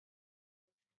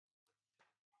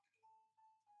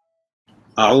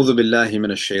أعوذ بالله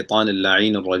من الشيطان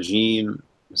اللعين الرجيم.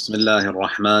 بسم الله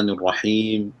الرحمن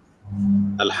الرحيم.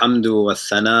 الحمد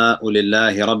والثناء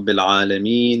لله رب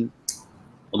العالمين،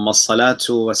 ثم الصلاة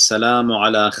والسلام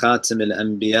على خاتم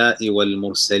الأنبياء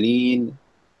والمرسلين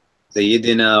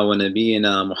سيدنا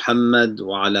ونبينا محمد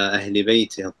وعلى أهل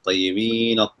بيته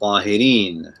الطيبين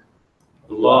الطاهرين.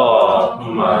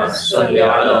 اللهم صل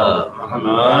على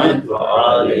محمد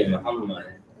وآل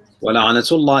محمد. ولعنة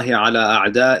الله على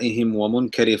أعدائهم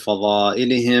ومنكر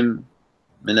فضائلهم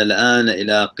من الآن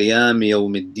إلى قيام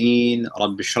يوم الدين.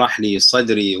 رب اشرح لي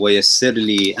صدري ويسر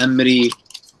لي أمري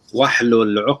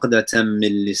واحلل عقدة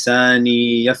من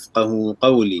لساني يفقه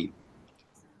قولي.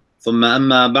 ثم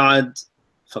أما بعد،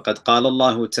 فقد قال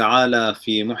الله تعالى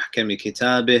في محكم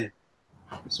كتابه: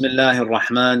 بسم الله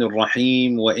الرحمن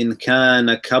الرحيم. وإن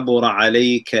كان كبر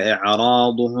عليك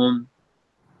إعراضهم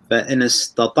فإن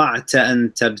استطعت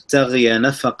أن تبتغي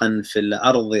نفقا في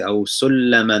الأرض أو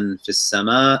سلما في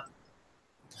السماء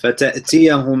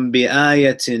فتأتيهم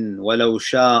بآية ولو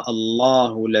شاء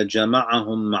الله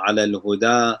لجمعهم على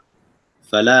الهدى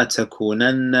فلا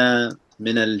تكونن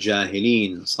من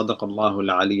الجاهلين. صدق الله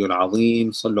العلي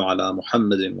العظيم. صلوا على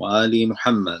محمد وآل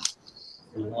محمد.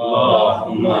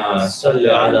 اللهم صل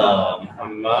على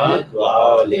محمد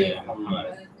وآل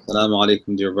محمد. Assalamu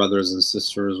alaikum, dear brothers and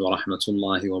sisters, wa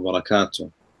rahmatullahi wa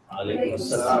barakatuh.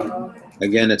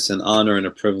 Again, it's an honor and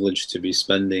a privilege to be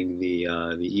spending the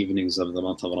evenings of the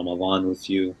month of Ramadan with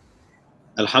you.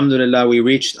 Alhamdulillah, we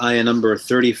reached ayah number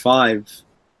 35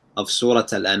 of Surah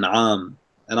An'aam,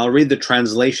 and I'll read the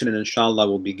translation and inshallah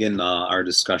we'll begin our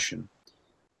discussion.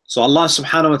 So Allah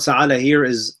subhanahu wa ta'ala here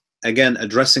is again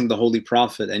addressing the Holy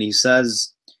Prophet, and he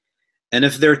says, and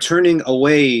if their turning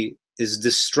away is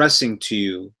distressing to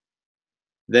you,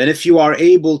 then if you are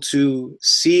able to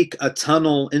seek a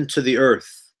tunnel into the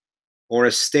earth or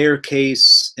a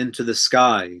staircase into the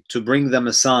sky to bring them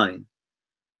a sign,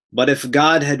 but if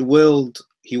God had willed,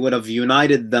 he would have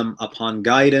united them upon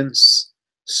guidance,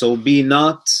 so be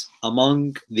not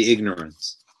among the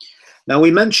ignorant. Now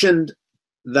we mentioned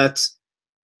that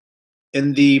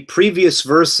in the previous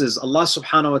verses, Allah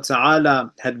subhanahu wa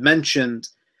ta'ala had mentioned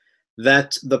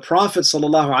that the Prophet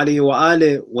sallallahu alaihi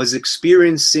wasallam was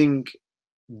experiencing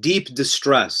deep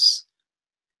distress.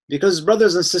 Because,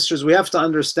 brothers and sisters, we have to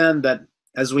understand that,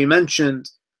 as we mentioned,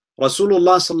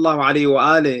 Rasulullah sallallahu alaihi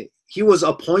wasallam, he was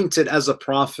appointed as a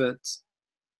prophet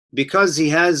because he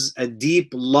has a deep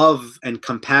love and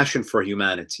compassion for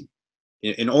humanity.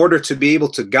 In order to be able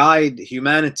to guide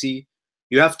humanity,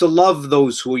 you have to love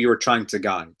those who you're trying to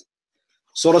guide.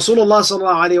 So Rasulullah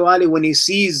sallallahu alaihi wasallam, when he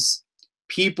sees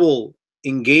people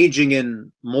engaging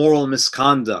in moral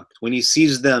misconduct, when he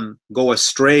sees them go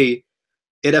astray,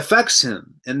 it affects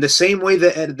him in the same way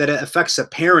that it affects a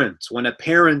parent when a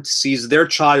parent sees their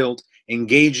child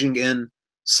engaging in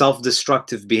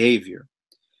self-destructive behavior.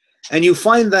 And you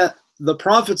find that the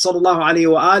Prophet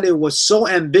ﷺ was so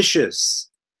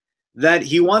ambitious that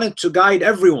he wanted to guide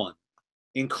everyone,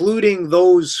 including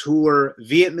those who were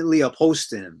vehemently opposed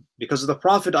to him, because the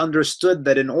Prophet understood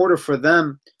that in order for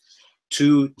them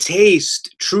to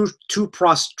taste true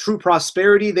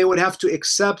prosperity, they would have to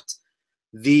accept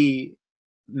the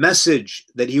message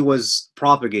that he was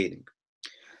propagating.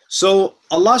 So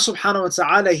Allah subhanahu wa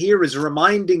ta'ala here is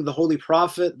reminding the Holy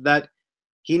Prophet that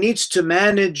he needs to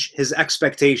manage his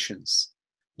expectations.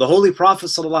 The Holy Prophet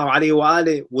sallallahu alaihi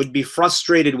wasallam would be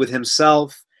frustrated with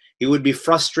himself. He would be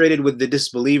frustrated with the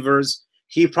disbelievers.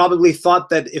 He probably thought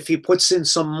that if he puts in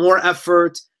some more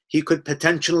effort, he could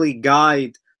potentially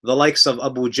guide the likes of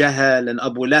Abu Jahl and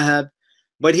Abu Lahab.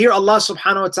 But here Allah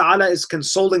subhanahu wa ta'ala is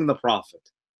consoling the Prophet.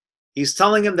 He's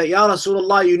telling him that, Ya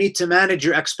Rasulullah, you need to manage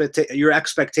your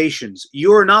expectations.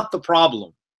 You're not the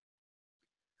problem.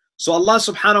 So Allah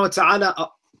subhanahu wa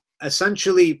ta'ala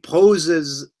essentially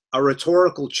poses a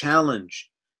rhetorical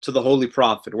challenge to the Holy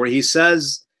Prophet, where he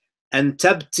says, أن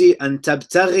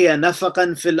تبتغي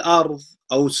نفقا في الأرض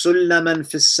أو سلما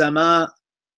في السماء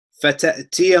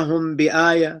فتأتيهم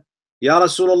بآية. Ya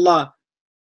Rasulullah,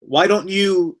 why don't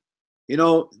you,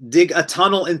 dig a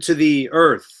tunnel into the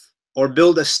earth or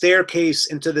build a staircase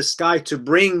into the sky to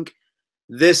bring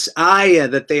this ayah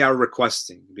that they are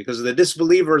requesting? Because the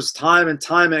disbelievers, time and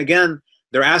time again,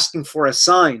 they're asking for a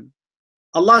sign.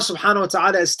 Allah subhanahu wa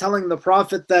ta'ala is telling the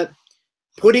Prophet that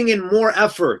putting in more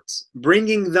effort,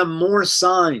 bringing them more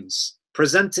signs,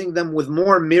 presenting them with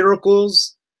more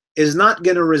miracles is not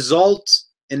going to result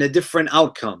in a different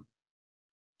outcome.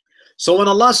 So when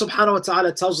Allah subhanahu wa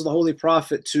ta'ala tells the Holy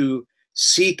Prophet to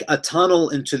seek a tunnel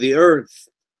into the earth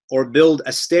or build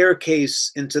a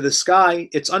staircase into the sky,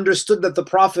 it's understood that the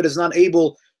Prophet is not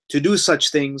able to do such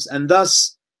things, and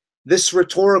thus this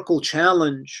rhetorical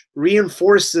challenge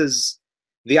reinforces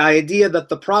the idea that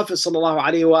the Prophet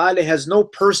ﷺ has no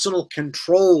personal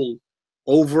control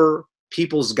over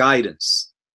people's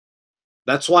guidance.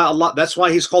 That's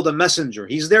why he's called a messenger.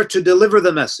 He's there to deliver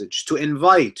the message, to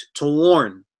invite, to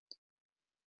warn.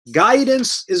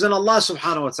 Guidance is in Allah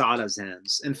subhanahu wa ta'ala's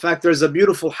hands. In fact, there's a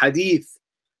beautiful hadith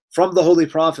from the Holy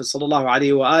Prophet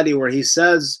ﷺ where he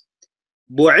says,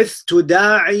 بُعِثْتُ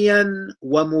دَاعِيًا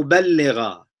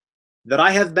وَمُبَلِّغًا, that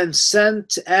I have been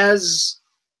sent as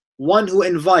one who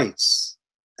invites,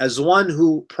 as one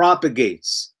who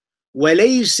propagates.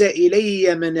 وَلَيْسَ إِلَيَّ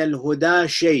مِنَ الْهُدَى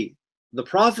شَيْءٍ. The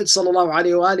Prophet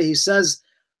ﷺ, he says,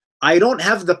 I don't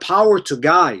have the power to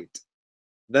guide.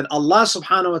 That Allah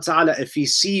subhanahu wa ta'ala, if He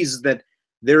sees that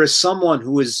there is someone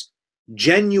who is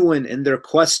genuine in their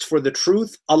quest for the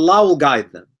truth, Allah will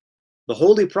guide them. The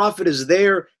Holy Prophet is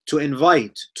there to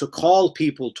invite, to call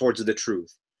people towards the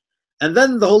truth. And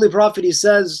then the Holy Prophet, he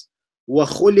says,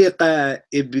 وَخُلِقَ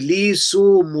إِبْلِيسُ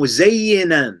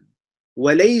مُزَيِّنًا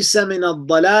وَلَيْسَ مِنَ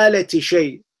الضَّلَالَةِ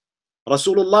شَيْءٍ.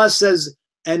 Rasulullah says,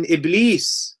 and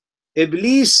Iblis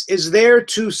is there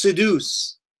to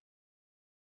seduce,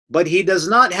 but he does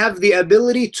not have the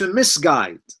ability to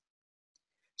misguide.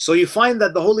 So you find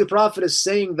that the Holy Prophet is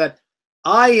saying that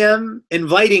I am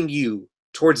inviting you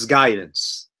towards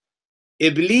guidance.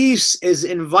 Iblis is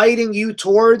inviting you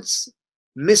towards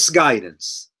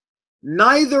misguidance.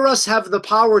 Neither of us have the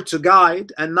power to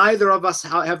guide, and neither of us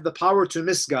have the power to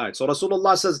misguide. So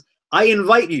Rasulullah says, I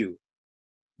invite you,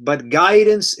 but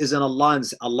guidance is in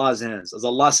Allah's hands. As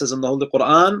Allah says in the Holy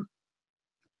Quran,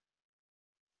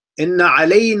 Inna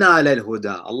alayna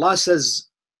lal-huda. Allah says,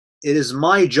 it is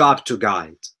my job to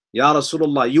guide. Ya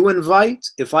Rasulullah, you invite.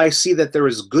 If I see that there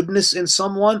is goodness in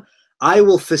someone, I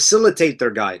will facilitate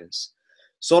their guidance.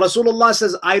 So Rasulullah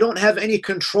says, I don't have any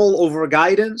control over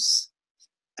guidance.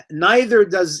 Neither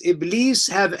does Iblis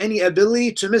have any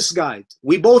ability to misguide.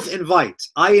 We both invite.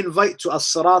 I invite to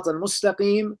as-sirat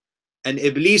al-mustaqim, and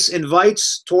Iblis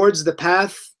invites towards the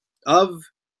path of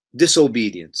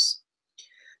disobedience.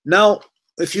 Now,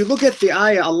 if you look at the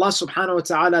ayah, Allah subhanahu wa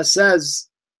ta'ala says,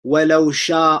 وَلَوْ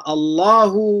شَاءَ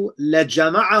اللَّهُ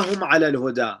لَجَمَعَهُمْ عَلَى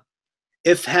الْهُدَى.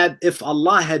 If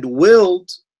Allah had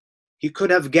willed, He could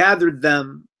have gathered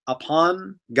them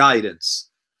upon guidance.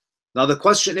 Now the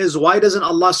question is, why doesn't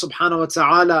Allah subhanahu wa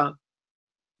ta'ala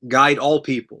guide all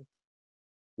people?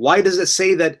 Why does it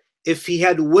say that if He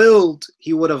had willed,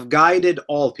 He would have guided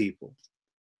all people?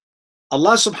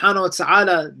 Allah subhanahu wa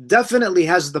ta'ala definitely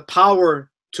has the power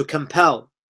to compel.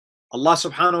 Allah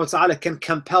subhanahu wa ta'ala can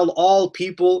compel all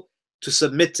people to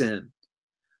submit to Him.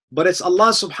 But it's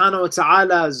Allah subhanahu wa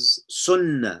ta'ala's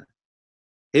sunnah.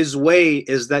 His way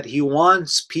is that He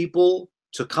wants people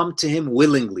to come to Him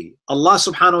willingly. Allah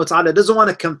subhanahu wa ta'ala doesn't want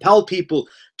to compel people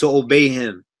to obey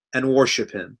Him and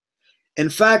worship Him. In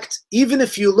fact, even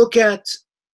if you look at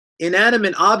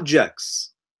inanimate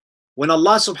objects, when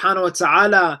Allah subhanahu wa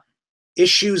ta'ala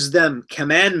issues them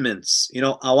commandments,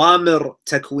 awamir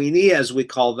takwini as we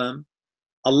call them,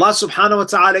 Allah subhanahu wa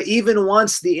ta'ala even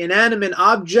wants the inanimate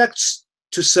objects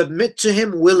to submit to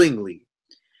Him willingly.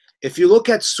 If you look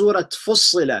at Surah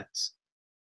Fussilat,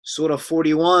 Surah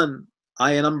 41,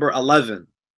 ayah number 11,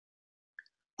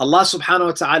 Allah subhanahu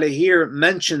wa ta'ala here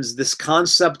mentions this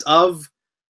concept of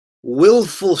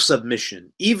willful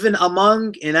submission, even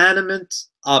among inanimate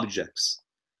objects.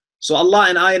 So Allah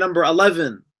in ayah number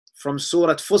 11 from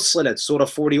Surah Fussilat, Surah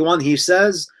 41, He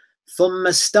says, ثُمَّ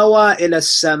اسْتَوَى إِلَى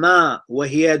السَّمَاءِ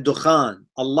وَهِيَ دُخَانٌ.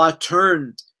 Allah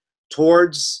turned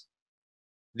towards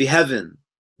the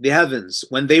heavens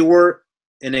when they were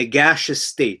in a gaseous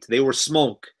state, they were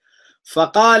smoke.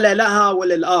 فَقَالَ لَهَا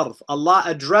وَلِلْأَرْضِ. Allah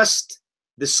addressed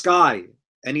the sky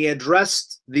and He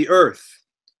addressed the earth.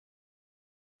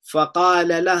 فَقَالَ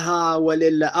لَهَا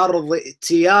وَلِلْأَرْضِ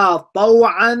ائْتِيَا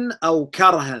طَوْعًا أَوْ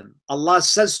كَرْهًا. Allah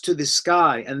says to the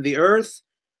sky and the earth,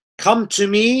 come to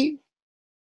me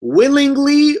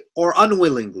willingly or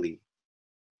unwillingly.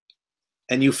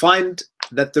 And you find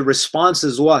that the response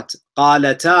is what?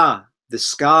 قَالَتَا. The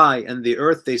sky and the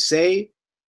earth, they say,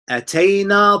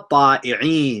 أَتَيْنَا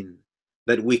طَائِعِينَ.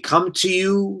 That we come to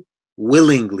you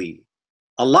willingly.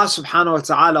 Allah subhanahu wa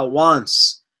ta'ala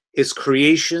wants His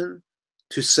creation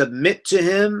to submit to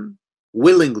Him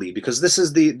willingly, because this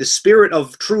is the spirit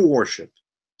of true worship.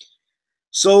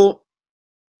 So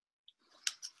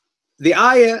the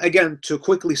ayah, again, to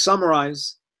quickly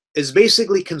summarize, is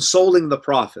basically consoling the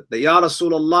Prophet that, Ya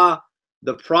Rasulullah,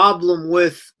 the problem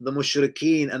with the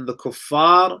mushrikeen and the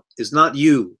kuffar is not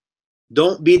you.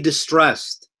 Don't be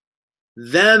distressed.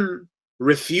 Them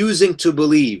refusing to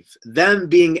believe, them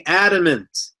being adamant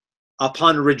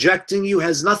upon rejecting you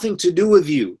has nothing to do with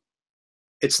you.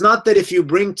 It's not that if you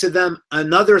bring to them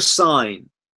another sign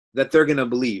that they're going to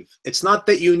believe. It's not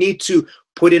that you need to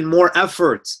put in more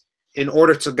effort in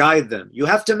order to guide them. You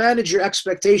have to manage your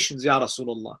expectations, Ya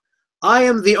Rasulullah. I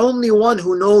am the only one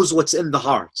who knows what's in the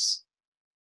hearts.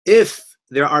 If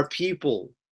there are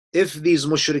people, if these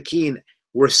mushrikeen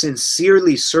were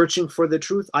sincerely searching for the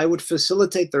truth, I would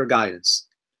facilitate their guidance.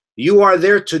 You are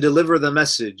there to deliver the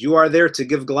message. You are there to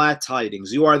give glad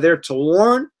tidings. You are there to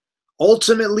warn.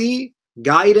 Ultimately,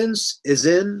 guidance is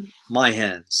in my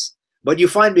hands. But you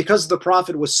find because the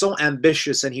Prophet was so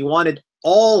ambitious and he wanted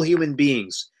all human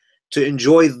beings to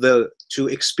to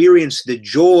experience the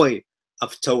joy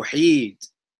of Tawheed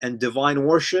and divine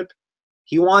worship,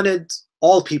 he wanted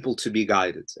all people to be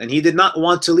guided. And he did not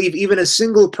want to leave even a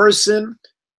single person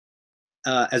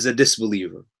as a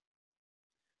disbeliever.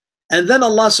 And then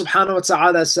Allah subhanahu wa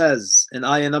ta'ala says in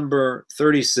ayah number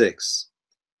 36,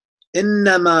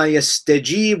 إِنَّمَا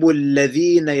يَسْتَجِيبُ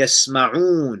الَّذِينَ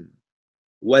يَسْمَعُونَ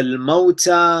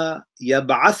وَالْمَوْتَى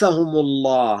يَبْعَثَهُمُ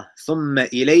اللَّهُ ثُمَّ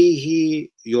إِلَيْهِ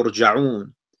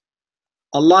يُرْجَعُونَ.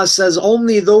 Allah says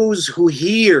only those who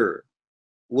hear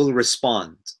will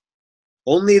respond.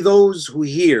 Only those who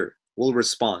hear will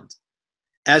respond.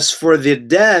 As for the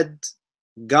dead,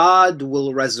 God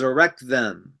will resurrect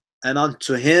them, and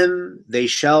unto him they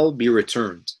shall be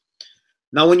returned.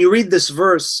 Now when you read this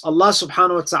verse, Allah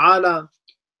subhanahu wa ta'ala,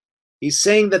 he's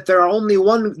saying that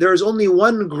there's only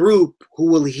one group who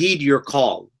will heed your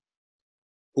call,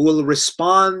 who will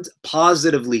respond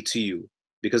positively to you.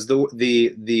 Because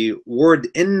the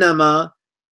word innama,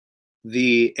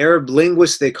 the Arab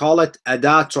linguists, they call it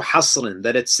adatu hasrin,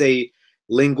 that it's a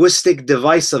linguistic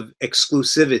device of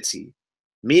exclusivity,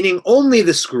 meaning only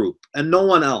this group and no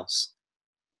one else.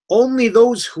 Only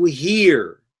those who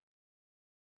hear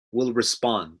will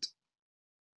respond.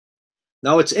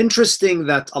 Now it's interesting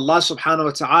that Allah subhanahu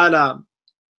wa ta'ala,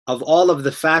 of all of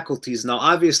the faculties, now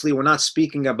obviously we're not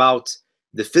speaking about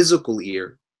the physical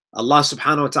ear. Allah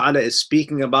subhanahu wa ta'ala is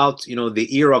speaking about, the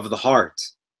ear of the heart.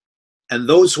 And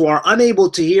those who are unable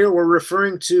to hear, we're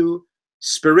referring to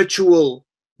spiritual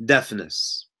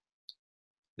deafness.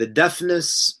 The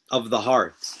deafness of the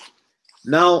heart.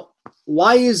 Now,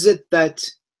 why is it that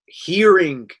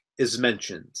hearing is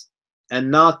mentioned and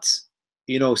not,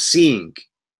 seeing?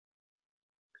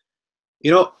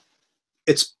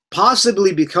 It's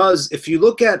possibly because if you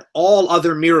look at all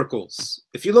other miracles,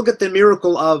 if you look at the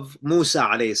miracle of Musa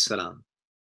alayhi salam,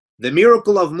 the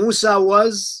miracle of Musa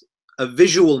was a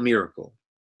visual miracle.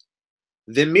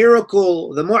 The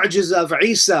miracle, the mu'jiza of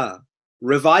Isa,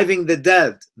 reviving the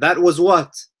dead, that was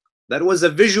what? That was a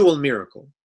visual miracle.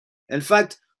 In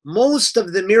fact, most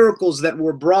of the miracles that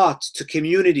were brought to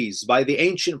communities by the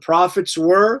ancient prophets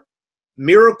were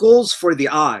miracles for the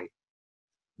eye.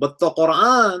 But the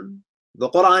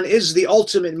Quran is the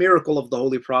ultimate miracle of the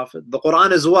Holy Prophet. The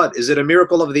Quran is what? Is it a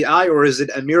miracle of the eye or is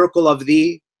it a miracle of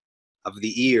the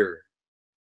ear?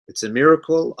 It's a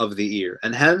miracle of the ear.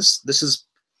 And hence, this is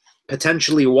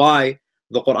potentially why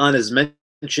the Quran is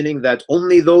mentioning that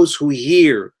only those who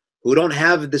hear, who don't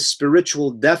have the spiritual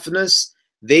deafness,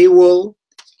 they will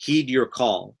heed your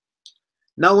call.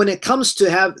 Now, when it comes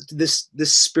to have this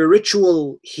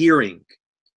spiritual hearing,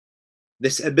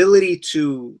 this ability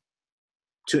to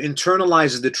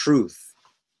internalize the truth,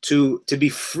 to be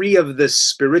free of this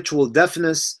spiritual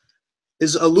deafness,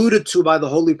 is alluded to by the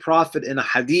Holy Prophet in a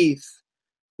hadith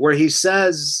where he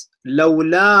says,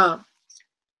 لولا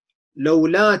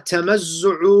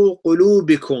تمزع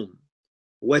قلوبكم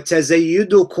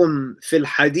وتزيدكم في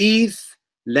الحديث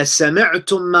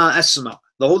لسمعتم ما أسمع.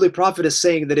 The Holy Prophet is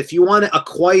saying that if you want to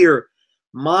acquire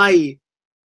my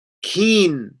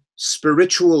keen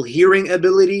spiritual hearing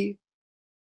ability,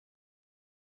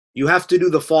 you have to do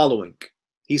the following.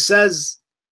 He says,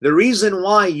 the reason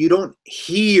why you don't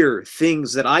hear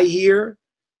things that I hear,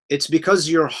 it's because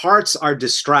your hearts are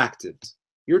distracted.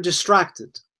 You're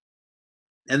distracted.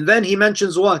 And then he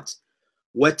mentions what?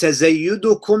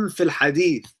 وَتَزَيُّدُكُمْ فِي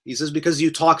الْحَدِيثِ. He says, because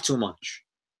you talk too much.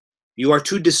 You are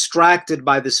too distracted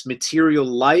by this material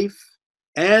life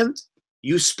and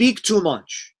you speak too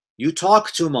much. You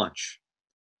talk too much.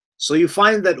 So you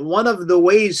find that one of the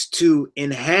ways to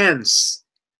enhance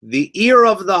the ear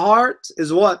of the heart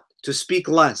is what? To speak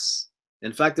less.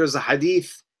 In fact, there's a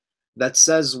hadith that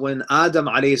says when Adam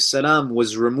alayhi salam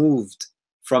was removed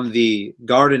from the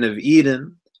Garden of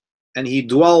Eden and he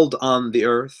dwelled on the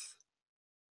earth,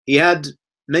 he had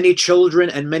many children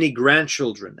and many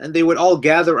grandchildren, and they would all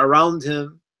gather around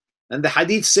him. And the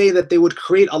hadith say that they would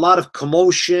create a lot of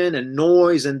commotion and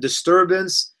noise and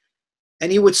disturbance, and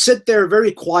he would sit there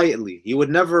very quietly. He would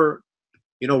never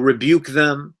rebuke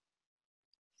them.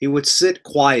 He would sit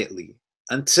quietly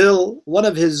until one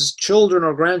of his children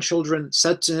or grandchildren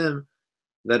said to him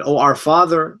that, "Oh, our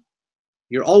father,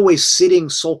 you're always sitting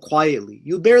so quietly.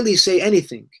 You barely say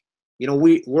anything.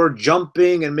 We're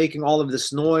jumping and making all of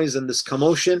this noise and this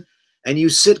commotion, and you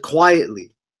sit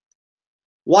quietly.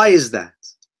 Why is that?"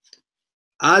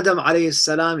 Adam alayhi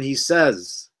salam, he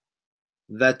says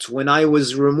that when I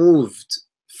was removed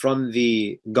from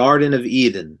the Garden of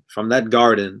Eden, from that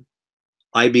garden,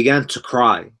 I began to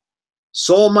cry.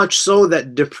 So much so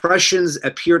that depressions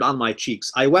appeared on my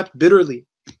cheeks. I wept bitterly.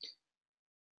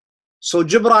 So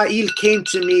Jibreel came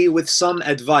to me with some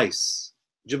advice.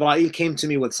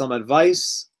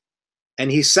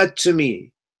 And he said to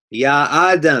me, "Ya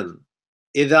Adam,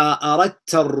 إذا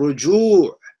أردت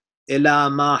الرجوع إلى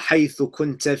ما حيث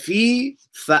كنت فيه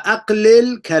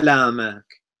فأقلل كلامك."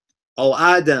 Oh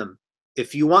Adam,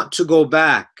 if you want to go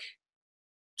back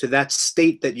to that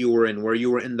state that you were in, where you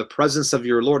were in the presence of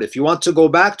your Lord, if you want to go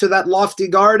back to that lofty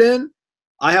garden,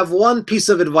 I have one piece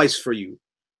of advice for you.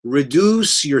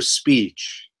 Reduce your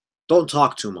speech. Don't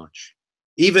talk too much.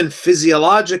 Even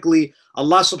physiologically,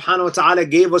 Allah subhanahu wa ta'ala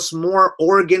gave us more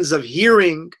organs of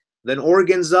hearing than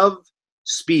organs of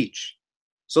speech.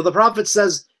 So the Prophet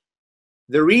says,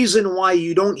 the reason why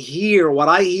you don't hear what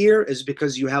I hear is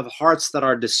because you have hearts that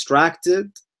are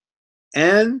distracted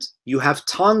and you have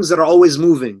tongues that are always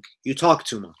moving. You talk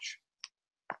too much.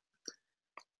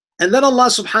 And then Allah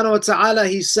subhanahu wa ta'ala,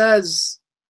 He says,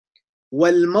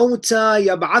 وَالْمَوْتَى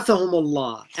يَبْعَثَهُمُ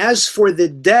اللَّهِ. As for the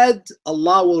dead,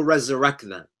 Allah will resurrect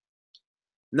them.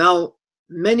 Now,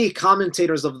 many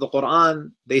commentators of the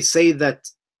Quran, they say that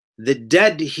the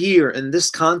dead here in this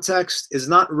context is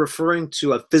not referring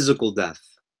to a physical death.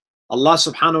 Allah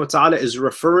subhanahu wa ta'ala is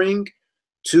referring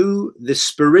to the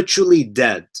spiritually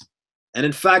dead. And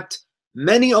in fact,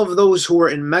 many of those who were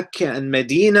in Mecca and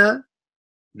Medina,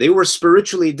 they were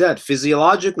spiritually dead.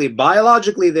 Physiologically,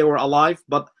 biologically, they were alive,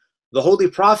 but the Holy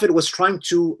Prophet was trying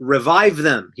to revive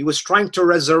them. He was trying to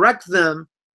resurrect them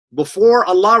before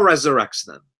Allah resurrects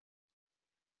them.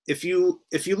 If you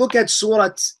look at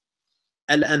Surah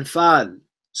Al-Anfal,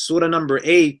 Surah number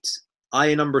 8,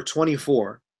 ayah number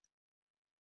 24,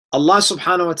 Allah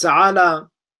subhanahu wa ta'ala,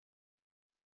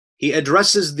 He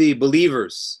addresses the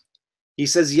believers. He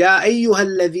says, "Ya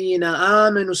ayyuhalladhina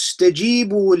amanu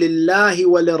istajibu lillahi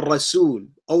wa lirrasul."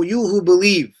 O you who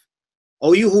believe,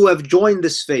 O you who have joined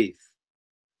this faith,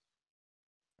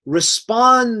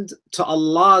 respond to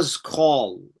Allah's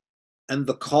call and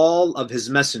the call of His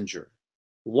Messenger.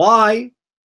 Why?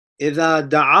 إِذَا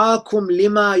دَعَاكُمْ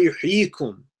لِمَا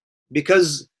يُحْيِيكُمْ.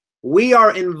 Because we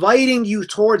are inviting you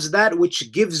towards that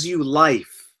which gives you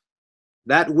life,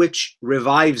 that which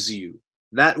revives you,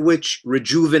 that which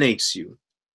rejuvenates you.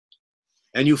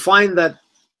 And you find that,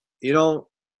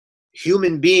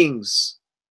 human beings,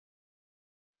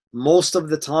 most of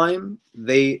the time,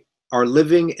 they are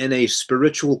living in a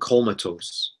spiritual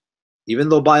comatose. Even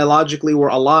though biologically we're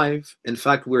alive, in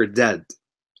fact, we're dead.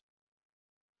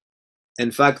 In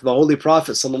fact, the Holy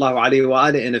Prophet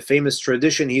ﷺ, in a famous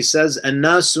tradition, he says,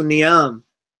 "An-nasu niyam,"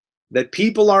 that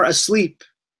people are asleep.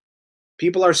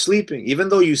 People are sleeping. Even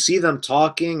though you see them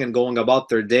talking and going about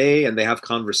their day and they have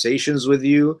conversations with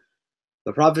you,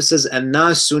 the Prophet says,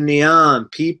 "An-nasu niyam,"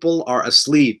 people are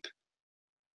asleep.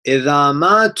 إِذَا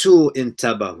مَاتُوا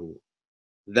انْتَبَهُوا,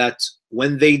 that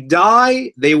when they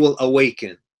die, they will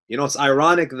awaken. It's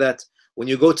ironic that when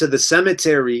you go to the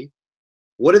cemetery,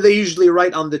 what do they usually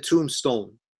write on the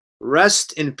tombstone?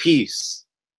 Rest in peace.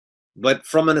 But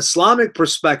from an Islamic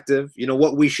perspective,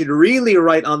 what we should really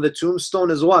write on the tombstone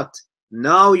is what?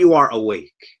 Now you are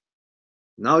awake.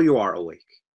 Now you are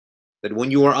awake. That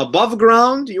when you were above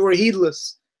ground, you were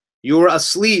heedless. You were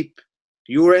asleep.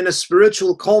 You were in a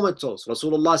spiritual comatose.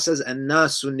 Rasulullah says,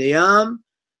 "An-nasu niyam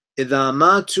idha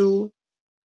matu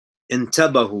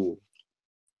intabahu."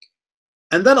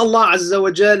 And then Allah Azza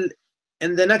wa Jal,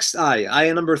 in the next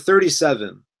ayah number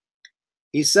 37,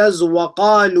 He says,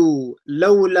 وَقَالُوا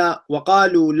لَوْلَا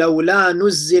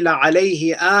نُزِّلَ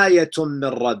عَلَيْهِ آيَةٌ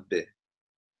مِّن رَبِّهِ.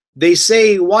 They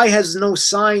say, why has no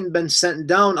sign been sent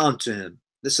down onto him?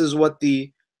 This is what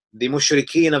the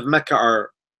mushrikeen of Mecca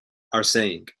are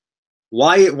saying.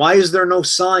 Why is there no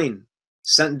sign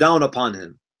sent down upon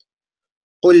him?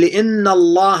 قُلْ إِنَّ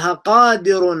اللَّهَ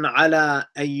قَادِرٌ عَلَىٰ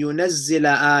أَن يُنَزِّلَ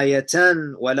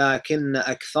آيَةً وَلَكِنَّ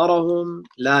أَكْثَرَهُمْ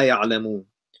لَا يَعْلَمُونَ.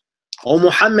 O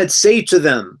Muhammad, say to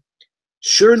them,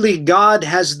 surely God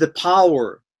has the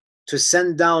power to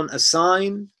send down a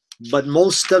sign, but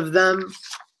most of them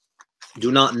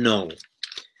do not know.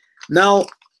 Now,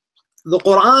 the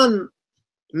Quran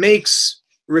makes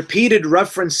repeated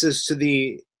references to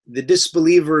the the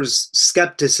disbelievers'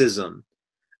 skepticism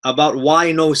about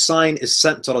why no sign is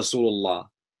sent to Rasulullah,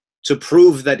 to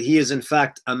prove that he is in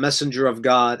fact a messenger of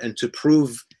God and to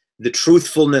prove the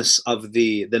truthfulness of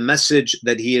the message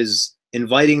that he is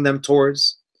inviting them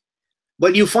towards.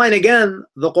 But you find again,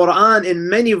 the Quran in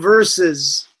many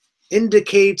verses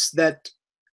indicates that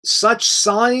such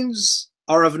signs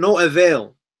are of no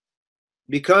avail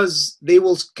because they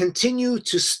will continue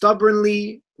to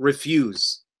stubbornly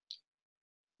refuse.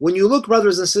 When you look,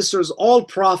 brothers and sisters, all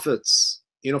prophets,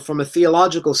 from a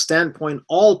theological standpoint,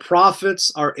 all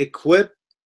prophets are equipped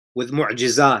with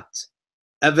mu'jizat,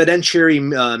 evidentiary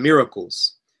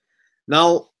miracles.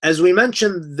 Now, as we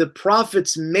mentioned, the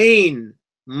prophet's main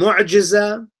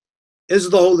mu'jiza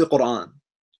is the Holy Quran.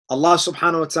 Allah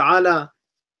subhanahu wa ta'ala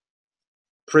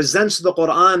presents the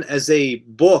Quran as a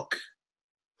book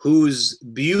whose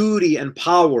beauty and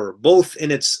power, both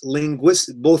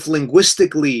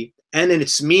linguistically and in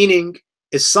its meaning,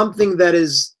 is something that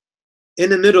is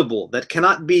inimitable, that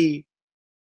cannot be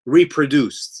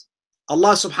reproduced.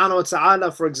 Allah subhanahu wa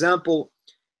ta'ala, for example,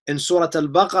 in Surah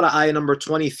Al-Baqarah, ayah number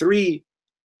 23,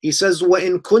 He says,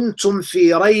 وَإِن كُنْتُمْ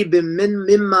فِي رَيْبٍ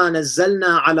مِّمَّا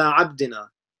نَزَّلْنَا عَلَىٰ عَبْدِنَا.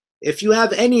 If you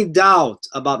have any doubt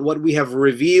about what we have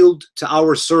revealed to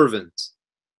our servant,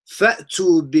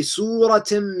 فَأْتُوا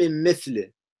بِسُورَةٍ مِّن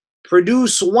مِثْلِهِ.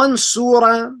 Produce one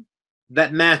surah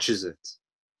that matches it.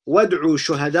 وَادْعُوا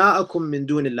شُهَدَاءَكُم مِّن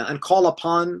دُونِ اللَّهِ. And call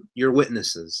upon your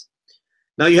witnesses.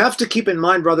 Now you have to keep in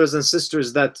mind, brothers and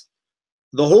sisters, that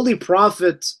the Holy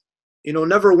Prophet,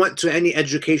 never went to any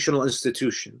educational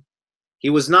institution. He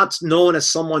was not known as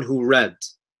someone who read.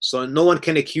 So no one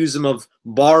can accuse him of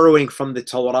borrowing from the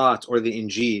Torah or the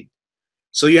Injil.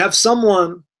 So you have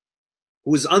someone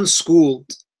who is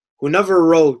unschooled, who never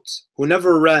wrote, who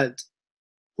never read,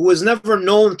 who was never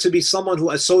known to be someone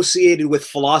who associated with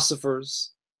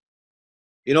philosophers.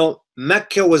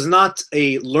 Mecca was not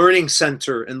a learning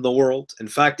center in the world. In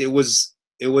fact, it was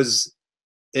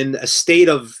in a state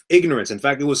of ignorance. In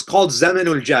fact, it was called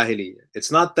Zamanul Jahiliyyah.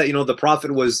 It's not that, the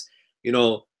Prophet was,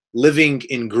 living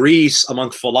in Greece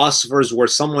among philosophers where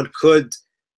someone could,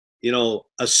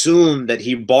 assume that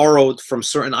he borrowed from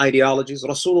certain ideologies.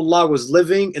 Rasulullah was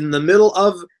living in the middle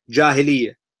of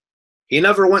Jahiliyyah. He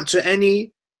never went to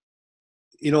any,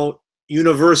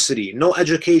 university, no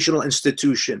educational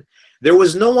institution. There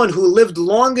was no one who lived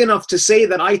long enough to say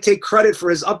that I take credit for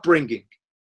his upbringing.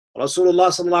 Rasulullah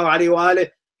sallallahu alaihi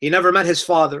wasallam, he never met his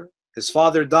father. His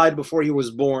father died before he was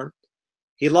born.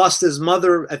 He lost his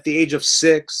mother at the age of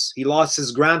 6. He lost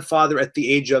his grandfather at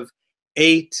the age of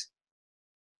 8.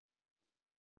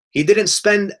 He didn't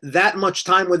spend that much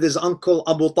time with his uncle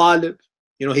Abu Talib.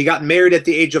 He got married at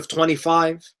the age of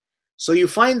 25. So you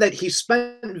find that he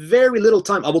spent very little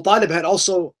time. Abu Talib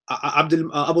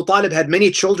had many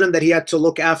children that he had to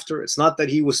look after. It's not that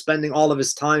he was spending all of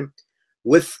his time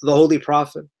with the Holy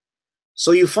Prophet.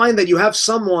 So you find that you have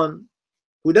someone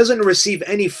who doesn't receive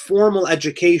any formal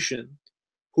education,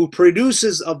 who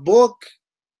produces a book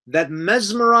that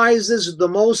mesmerizes the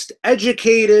most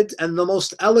educated and the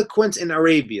most eloquent in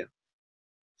Arabia.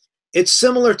 It's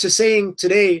similar to saying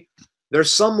today,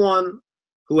 there's someone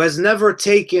who has never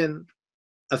taken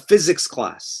a physics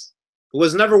class, who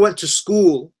has never went to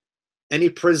school, and he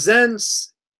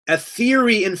presents a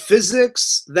theory in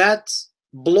physics that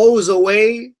blows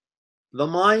away the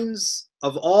minds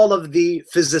of all of the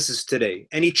physicists today.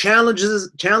 And he challenges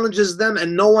them,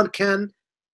 and no one can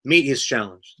meet his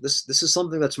challenge. This is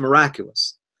something that's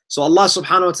miraculous. So Allah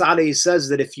subhanahu wa ta'ala, He says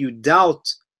that if you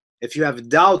have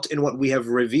doubt in what we have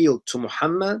revealed to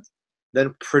Muhammad,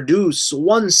 then produce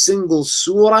one single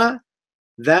surah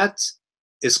that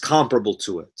is comparable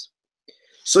to it.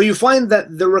 So you find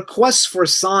that the requests for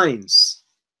signs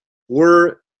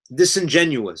were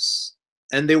disingenuous,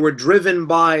 and they were driven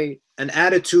by an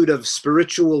attitude of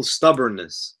spiritual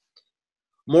stubbornness.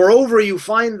 Moreover, you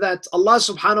find that Allah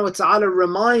subhanahu wa ta'ala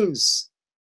reminds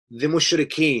the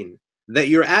mushrikeen that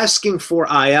you're asking for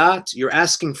ayat, you're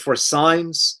asking for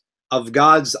signs of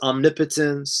God's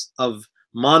omnipotence, of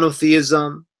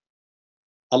monotheism.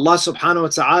 Allah subhanahu wa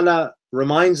ta'ala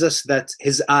reminds us that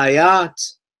His ayat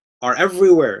are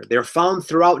everywhere. They're found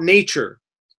throughout nature.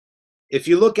 If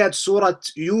you look at Surah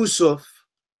Yusuf,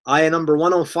 ayah number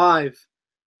 105,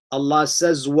 Allah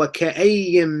says,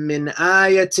 وَكَأَيٍّ مِّنْ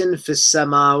آيَةٍ فِي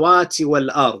السَّمَاوَاتِ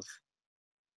وَالْأَرْضِ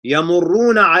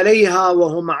يَمُرُّونَ عَلَيْهَا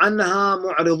وَهُمْ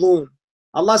عَنْهَا مُعْرِضُونَ.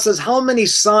 Allah says, how many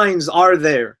signs are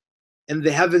there in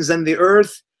the heavens and the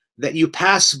earth that you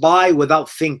pass by without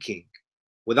thinking,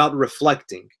 without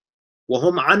reflecting?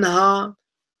 وَهُمْ عَنْهَا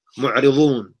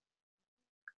مُعْرِضُونَ.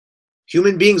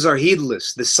 Human beings are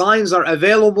heedless. The signs are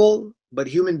available, but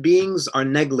human beings are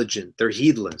negligent. They're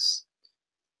heedless.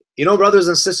 You know, brothers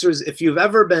and sisters, if you've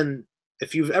ever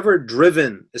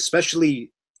driven,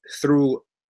 especially through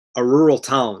a rural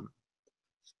town,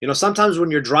 you know, sometimes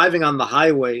when you're driving on the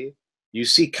highway, you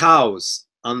see cows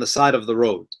on the side of the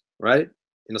road, right?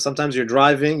 You know, sometimes you're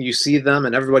driving, you see them,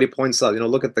 and everybody points out, you know,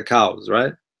 look at the cows,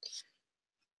 right?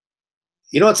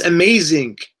 You know, it's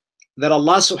amazing that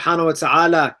Allah subhanahu wa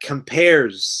ta'ala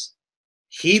compares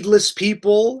heedless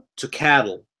people to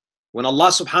cattle. When Allah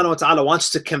subhanahu wa ta'ala wants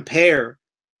to compare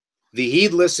the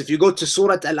heedless, if you go to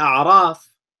Surah Al-A'raf,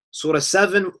 Surah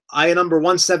 7, ayah number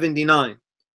 179,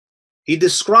 He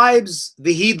describes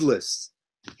the heedless.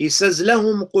 He says,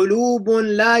 لَهُمْ قُلُوبٌ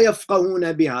لَا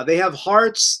يَفْقَهُونَ بِهَا. They have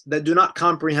hearts that do not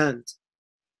comprehend.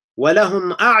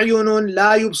 وَلَهُمْ أَعْيُنٌ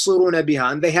لَا يُبْصِرُونَ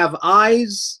بِهَا. And they have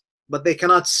eyes, but they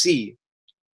cannot see.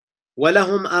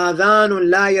 وَلَهُمْ آذَانٌ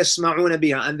لَا يَسْمَعُونَ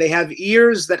بِهَا. And they have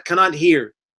ears that cannot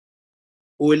hear.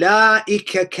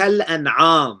 أُولَٰئِكَ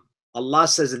كَالْأَنْعَامِ. Allah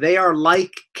says they are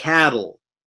like cattle.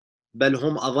 بَلْ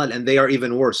هُمْ أَضَلْ. And they are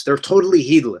even worse. They're totally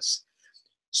heedless.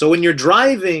 So when you're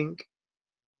driving,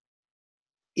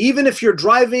 even if you're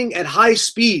driving at high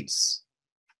speeds,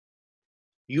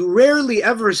 you rarely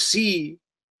ever see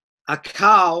a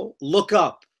cow look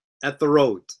up at the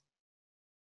road.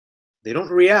 They don't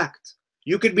react.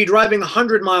 You could be driving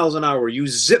 100 miles an hour. You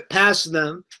zip past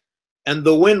them and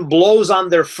the wind blows on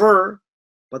their fur,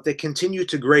 but they continue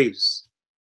to graze.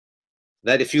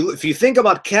 That if you think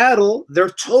about cattle, they're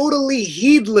totally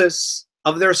heedless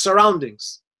of their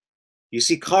surroundings. You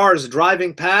see cars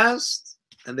driving past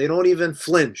and they don't even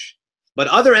flinch. But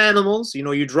other animals, you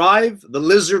know, you drive, the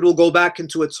lizard will go back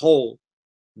into its hole.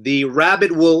 The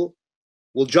rabbit will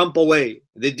jump away.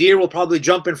 The deer will probably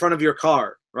jump in front of your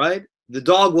car, right? The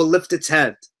dog will lift its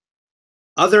head.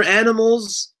 Other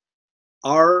animals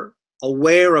are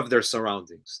aware of their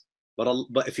surroundings. But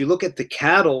if you look at the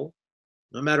cattle,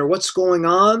 no matter what's going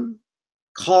on,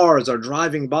 cars are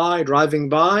driving by.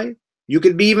 You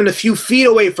could be even a few feet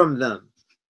away from them.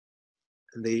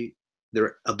 And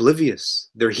they're oblivious.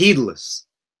 They're heedless.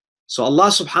 So Allah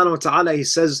subhanahu wa ta'ala, He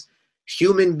says,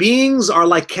 human beings are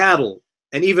like cattle,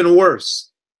 and even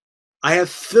worse. I have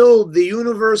filled the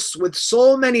universe with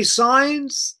so many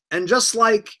signs, and just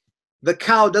like the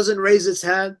cow doesn't raise its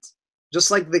head, just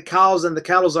like the cows and the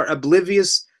cattle are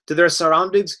oblivious to their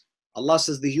surroundings, Allah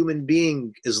says the human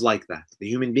being is like that. The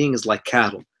human being is like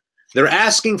cattle. They're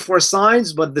asking for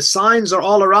signs, but the signs are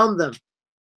all around them.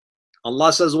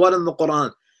 Allah says what in the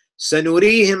Quran?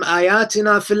 سَنُرِيهِمْ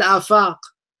آيَاتِنَا فِي الْآفَاقِ.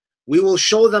 We will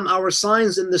show them our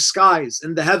signs in the skies,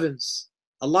 in the heavens.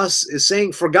 Allah is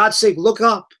saying, for God's sake, look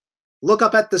up. Look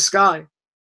up at the sky.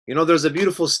 You know, there's a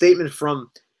beautiful statement from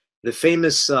the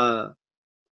famous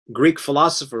Greek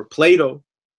philosopher, Plato.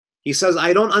 He says,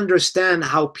 I don't understand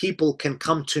how people can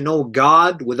come to know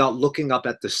God without looking up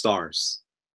at the stars.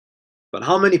 But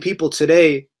how many people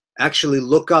today actually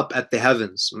look up at the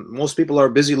heavens? Most people are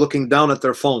busy looking down at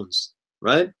their phones,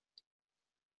 right?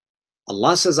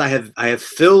 Allah says, I have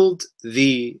filled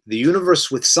the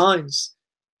universe with signs,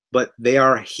 but they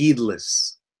are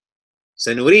heedless.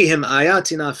 سنريهم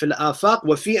آياتنا في الآفاق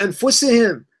وفي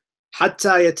أنفسهم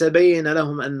حتى يتبين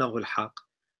لهم أنه الحق.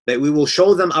 That we will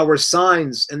show them our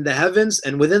signs in the heavens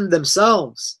and within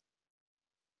themselves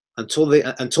until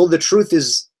the truth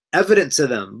is evident to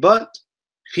them. But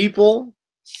people,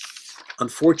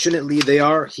 unfortunately, they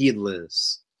are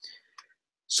heedless.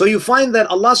 So you find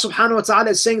that Allah subhanahu wa ta'ala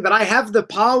is saying that I have the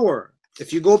power.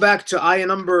 If you go back to ayah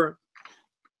number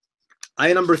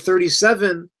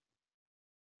 37,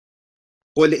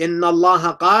 قُلْ إِنَّ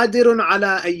اللَّهَ قَادِرٌ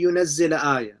عَلَىٰ أَن يُنَزِّلَ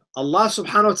آيَةً. Allah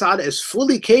subhanahu wa ta'ala is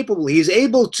fully capable. He's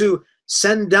able to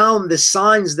send down the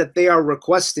signs that they are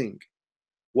requesting.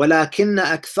 وَلَكِنَّ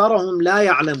أَكْثَرَهُمْ لَا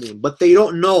يَعْلَمُونَ. But they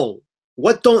don't know.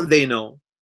 What don't they know?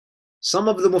 Some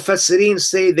of the mufassirin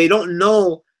say they don't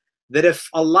know that if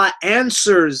Allah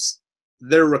answers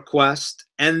their request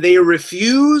and they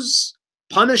refuse,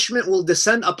 punishment will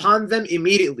descend upon them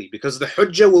immediately because the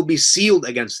hujjah will be sealed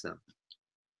against them.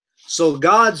 So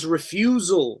God's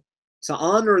refusal to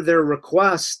honor their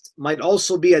request might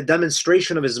also be a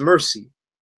demonstration of His mercy.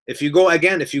 If you go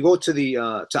to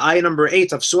the ayah number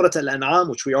 8 of Surah An'aam,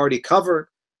 which we already covered,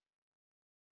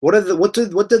 what did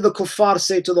the kuffar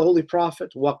say to the Holy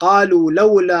Prophet? وَقَالُوا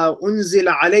لَوْلَا أُنزِلَ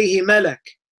عَلَيْهِ مَلَكٌ.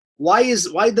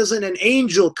 Why doesn't an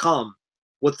angel come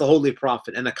with the Holy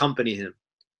Prophet and accompany him?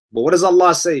 But what does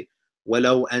Allah say?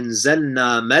 وَلَوْ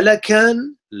أَنزَلْنَا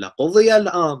مَلَكًا لَقُضِيَ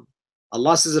الْأَمْرُ.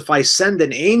 Allah says, if I send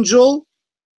an angel,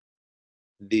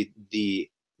 the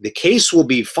case will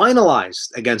be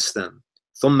finalized against them.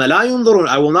 ثُمَّ لَا يُنظُرُونَ.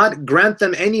 I will not grant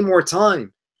them any more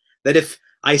time. That if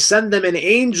I send them an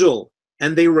angel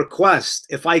and they request.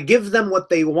 If I give them what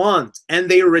they want and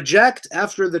they reject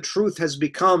after the truth has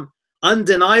become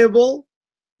undeniable,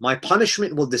 my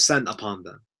punishment will descend upon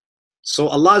them. So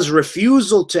Allah's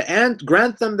refusal to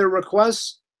grant them their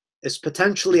requests is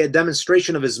potentially a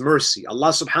demonstration of His mercy. Allah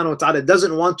subhanahu wa ta'ala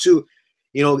doesn't want to,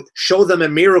 show them a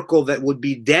miracle that would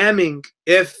be damning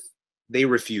if they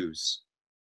refuse.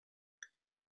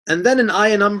 And then in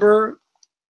ayah number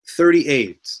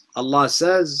 38, Allah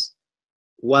says,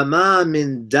 وَمَا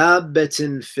مِن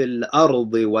دَابَّةٍ فِي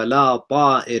الْأَرْضِ وَلَا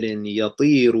طَائِرٍ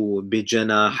يَطِيرُ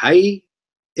بِجَنَاحَيْهِ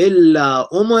إِلَّا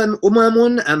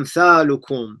أُمَمٌ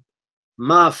أَمْثَالُكُمْ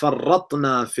مَا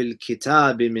فَرَّطْنَا فِي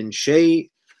الْكِتَابِ مِنْ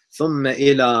شَيْءٍ ثُمَّ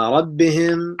إِلَىٰ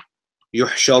رَبِّهِمْ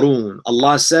يُحْشَرُونَ.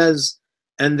 Allah says,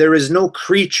 and there is no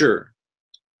creature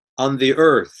on the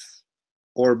earth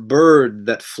or bird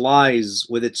that flies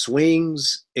with its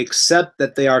wings except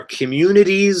that they are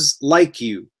communities like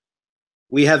you.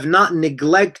 We have not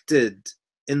neglected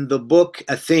in the book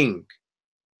a thing.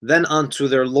 Then unto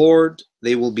their Lord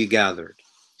they will be gathered.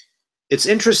 It's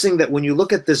interesting that when you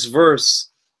look at this verse,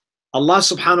 Allah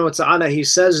subhanahu wa ta'ala, He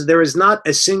says there is not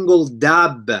a single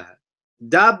dabba.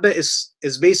 Dabba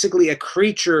is basically a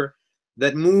creature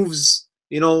that moves,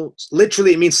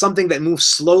 literally it means something that moves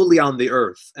slowly on the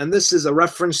earth. And this is a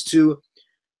reference to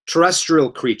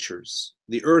terrestrial creatures,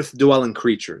 the earth-dwelling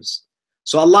creatures.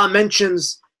 So Allah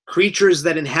mentions creatures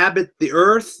that inhabit the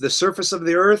earth, the surface of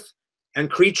the earth,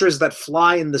 and creatures that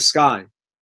fly in the sky.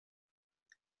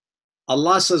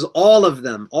 Allah says all of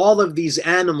them, all of these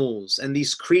animals and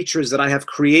these creatures that I have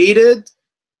created,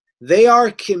 they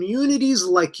are communities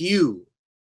like you.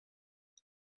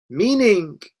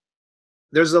 Meaning,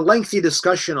 there's a lengthy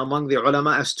discussion among the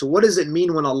ulama as to what does it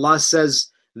mean when Allah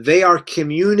says they are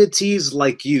communities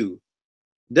like you.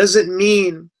 Does it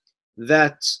mean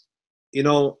that,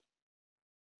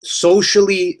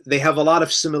 socially they have a lot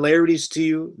of similarities to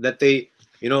you, that they,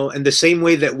 in the same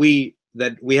way that we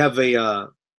have a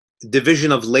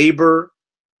division of labor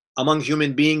among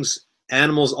human beings,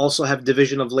 animals also have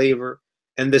division of labor.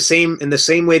 And in the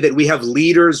same way that we have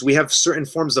leaders, we have certain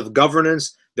forms of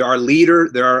governance. There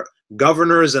are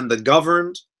governors and the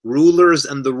governed, rulers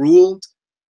and the ruled.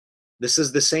 This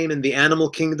is the same in the animal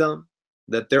kingdom,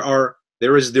 that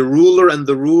there is the ruler and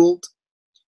the ruled.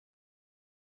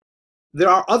 There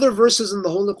are other verses in the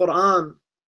Holy Quran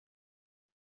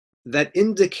that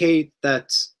indicate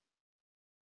that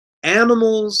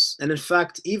animals, and in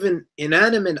fact even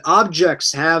inanimate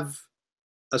objects, have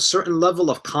a certain level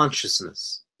of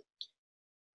consciousness.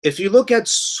 If you look at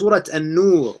Surah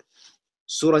An-Nur,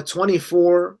 Surah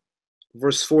 24,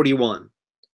 verse 41,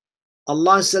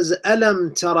 Allah says,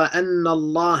 أَلَمْ تَرَ أَنَّ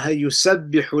اللَّهَ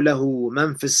يُسَبِّحُ لَهُ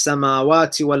مَنْ فِي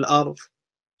السَّمَاوَاتِ وَالْأَرْضِ.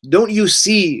 Don't you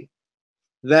see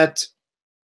that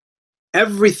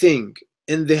everything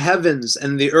in the heavens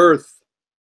and the earth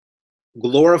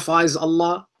glorifies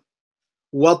Allah?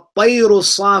 وَالطَّيْرُ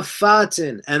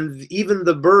صَافَّاتٍ, and even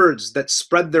the birds that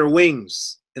spread their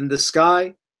wings in the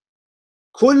sky.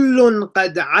 كُلٌّ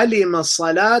قَدْ عَلِمَ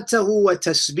صَلَاتَهُ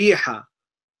وَتَسْبِيحَهُ.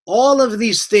 All of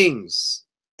these things,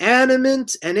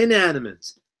 animate and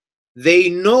inanimate, they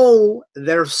know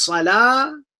their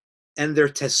salah and their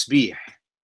tasbih.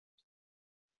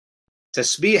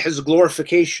 Tasbih is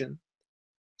glorification.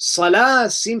 Salah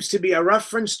seems to be a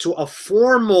reference to a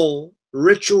formal,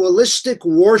 ritualistic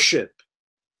worship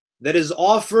that is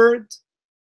offered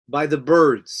by the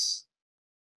birds.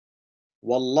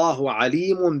 Wallahu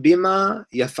alimun bima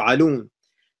yaf'alun.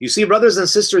 You see, brothers and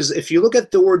sisters, if you look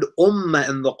at the word ummah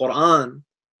in the Quran,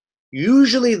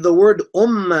 usually the word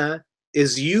ummah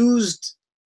is used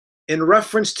in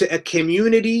reference to a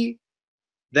community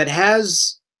that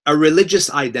has a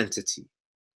religious identity.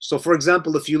 So for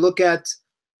example, if you look at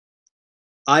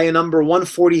ayah number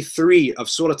 143 of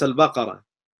Surah Al-Baqarah,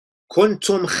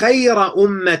 كنتم خير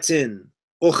أمة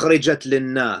أخرجت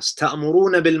للناس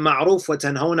تأمرون بالمعروف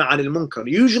وتنهون عن المنكر.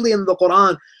 Usually in the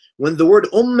Quran, when the word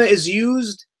ummah is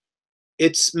used,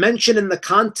 it's mentioned in the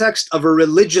context of a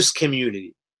religious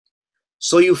community.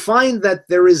 So you find that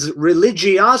there is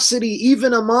religiosity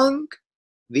even among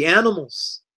the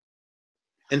animals.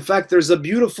 In fact, there's a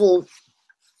beautiful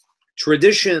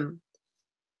tradition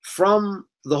from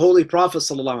the Holy Prophet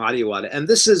ﷺ, and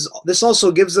this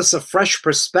also gives us a fresh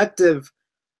perspective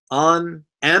on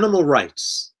animal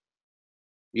rights.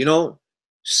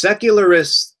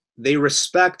 Secularists, they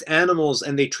respect animals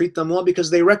and they treat them well because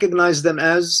they recognize them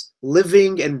as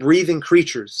living and breathing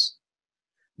creatures.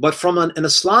 But from an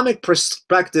Islamic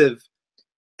perspective,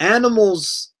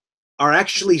 animals are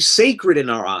actually sacred in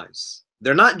our eyes.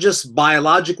 They're not just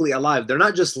biologically alive, they're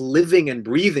not just living and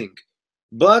breathing,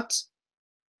 but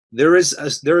There is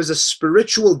a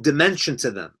spiritual dimension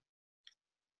to them.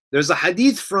 There's a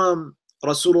hadith from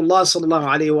Rasulullah sallallahu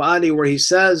alayhi wa alihi where he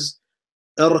says,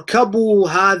 "Irkabu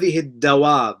hadhihi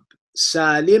ad-dawab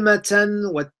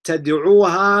salimatan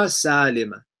wattad'uha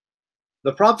salima."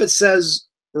 The Prophet says,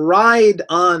 ride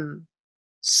on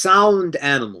sound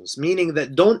animals, meaning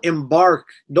that don't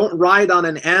ride on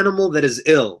an animal that is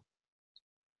ill.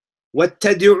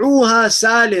 وَاتَّدِعُوهَا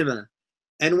سَالِمًا.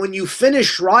 And when you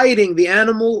finish riding the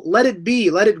animal, let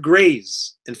it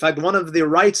graze. In fact, one of the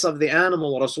rights of the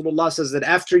animal, Rasulullah says that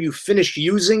after you finish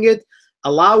using it,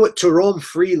 allow it to roam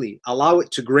freely, allow it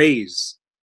to graze.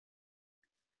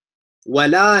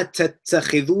 وَلَا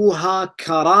تَتَّخِذُوهَا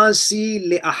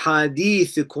كَرَاسِي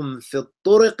لِأَحَادِيثِكُمْ فِي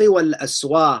الطُّرِقِ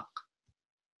وَالْأَسْوَاقِ.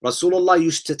 Rasulullah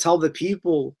used to tell the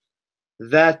people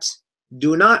that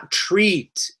do not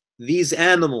treat these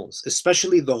animals,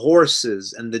 especially the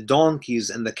horses and the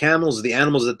donkeys and the camels, the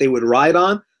animals that they would ride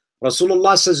on.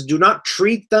 Rasulullah says, do not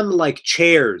treat them like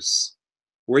chairs,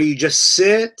 where you just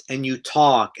sit and you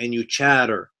talk and you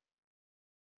chatter.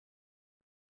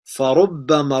 فَرُبَّ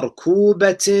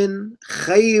مَرْكُوبَةٍ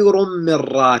خَيْرٌ مِّن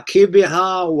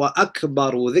رَّاكِبِهَا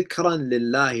وَأَكْبَرُ ذِكْرًا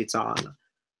لِلَّهِ تَعَالَى.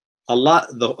 Allah,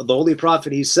 the Holy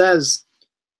Prophet, he says,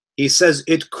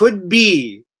 it could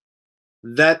be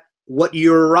that what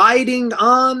you're riding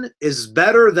on is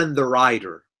better than the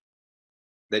rider.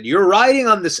 That you're riding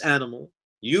on this animal,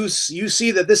 you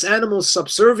see that this animal is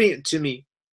subservient to me.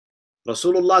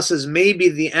 Rasulullah says maybe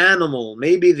the animal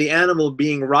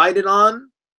being ridden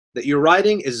on, that you're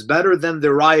riding, is better than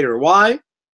the rider. Why?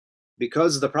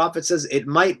 Because the Prophet says it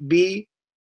might be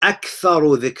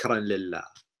أكثر ذكرا لله.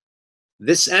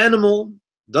 This animal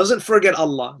doesn't forget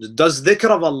Allah, does dhikr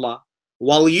of Allah,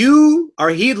 while you are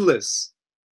heedless.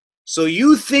 So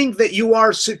you think that you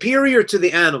are superior to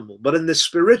the animal, but in the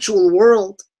spiritual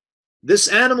world, this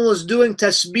animal is doing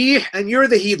tasbih and you're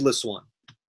the heedless one.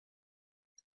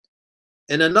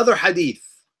 In another hadith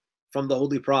from the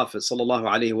Holy Prophet sallallahu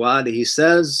alaihi wasallam, he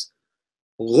says,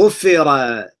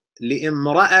 غُفِرَ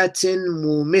لِإِمْرَأَةٍ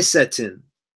مُومِسَةٍ.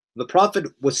 The Prophet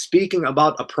was speaking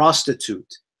about a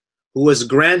prostitute who was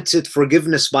granted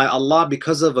forgiveness by Allah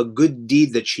because of a good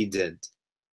deed that she did.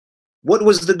 What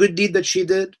was the good deed that she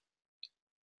did?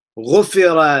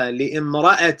 غُفِرَ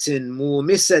لِإِمْرَأَةٍ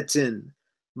مُومِسَةٍ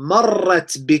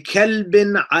مَرَّتْ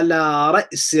بِكَلْبٍ عَلَى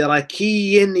رَأْسِ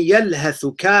رَكِيٍّ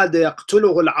يَلْهَثُ كَادَ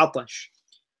يَقْتُلُهُ الْعَطَشِ.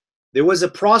 There was a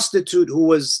prostitute who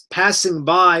was passing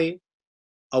by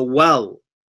a well,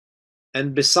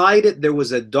 and beside it there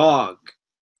was a dog.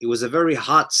 It was a very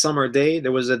hot summer day.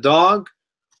 There was a dog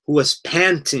who was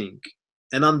panting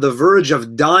and on the verge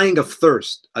of dying of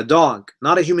thirst. A dog,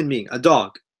 not a human being, a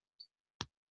dog.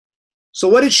 So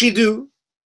what did she do?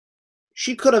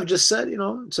 She could have just said,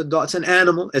 it's a dog, it's an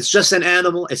animal, it's just an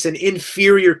animal, it's an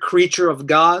inferior creature of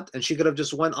God, and she could have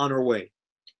just went on her way.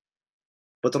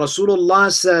 But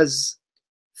Rasulullah says,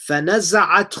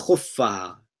 فَنَزَعَتْ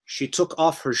خُفَّهَا. She took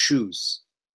off her shoes.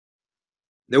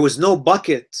 There was no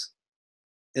bucket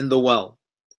in the well.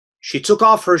 She took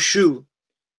off her shoe.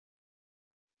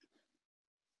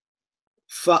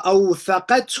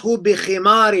 فَأَوْثَقَتْهُ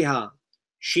بِخِمَارِهَا.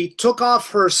 She took off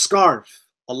her scarf.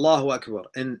 Allahu Akbar.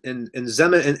 In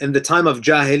the time of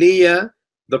Jahiliyyah,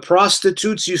 the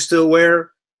prostitutes used to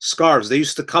wear scarves. They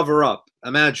used to cover up.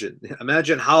 Imagine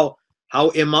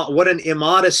what an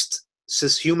immodest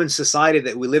human society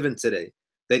that we live in today.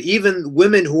 That even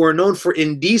women who are known for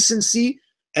indecency,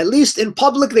 at least in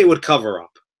public, they would cover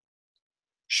up.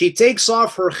 She takes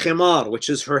off her khimar, which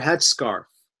is her headscarf.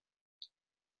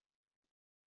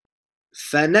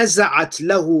 فَنَزَعَتْ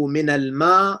لَهُ مِنَ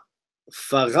الْمَاءِ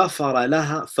فَغُفِرَ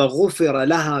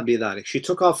لَهَا بِذَلِكَ. She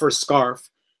took off her scarf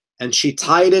and she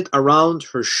tied it around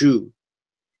her shoe.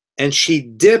 And she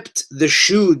dipped the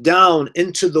shoe down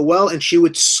into the well and she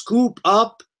would scoop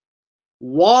up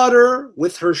water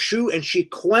with her shoe and she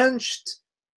quenched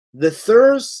the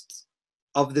thirst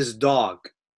of this dog.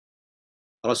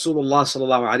 Rasulullah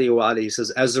sallallahu alaihi wa alihi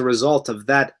says, as a result of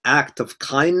that act of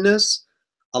kindness,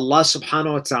 Allah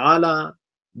subhanahu wa ta'ala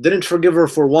didn't forgive her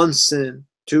for one sin.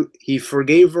 He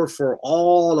forgave her for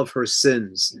all of her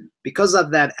sins because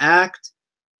of that act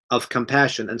of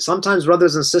compassion. And sometimes,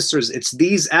 brothers and sisters, it's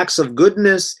these acts of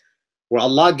goodness where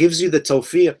Allah gives you the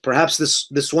tawfiq. Perhaps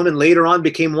this woman later on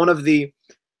became one of the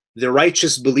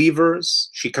righteous believers.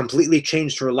 She completely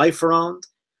changed her life around.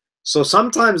 So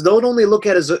sometimes don't only look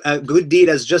at a good deed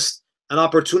as just an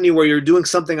opportunity where you're doing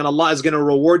something and Allah is going to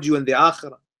reward you in the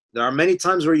akhirah. There are many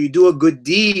times where you do a good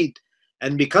deed,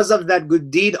 and because of that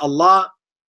good deed, Allah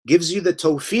gives you the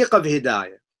tawfiq of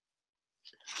hidayah.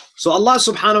 So Allah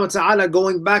subhanahu wa ta'ala,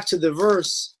 going back to the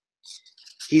verse,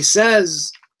 He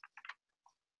says,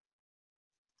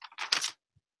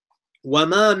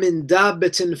 وَمَا مِن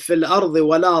دَابَّةٍ فِي الْأَرْضِ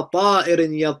وَلَا طَائِرٍ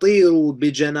يَطِيرُ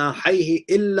بِجَنَاحَيْهِ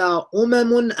إِلَّا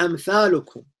أُمَمٌ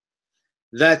أَمْثَالُكُمْ.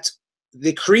 That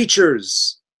the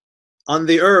creatures on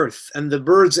the earth and the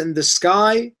birds in the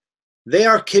sky, they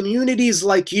are communities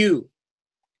like you.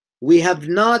 We have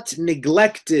not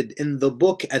neglected in the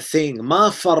book a thing.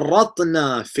 مَا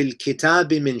فَرَّطْنَا فِي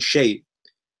الْكِتَابِ مِنْ شَيْءٍ.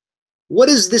 What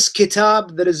is this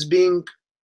kitab that is being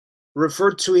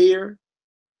referred to here?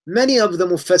 Many of the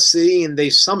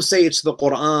mufassirin, some say it's the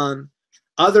Quran,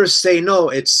 others say no,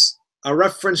 it's a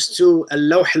reference to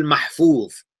al-lawh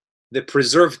al-mahfuz, the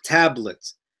preserved tablet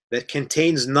that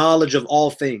contains knowledge of all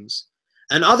things.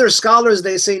 And other scholars,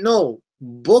 they say no,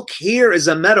 book here is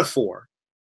a metaphor.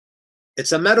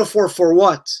 It's a metaphor for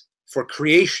what? For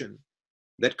creation.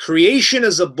 That creation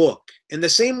is a book. In the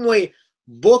same way,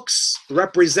 books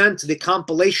represent the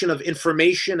compilation of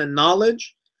information and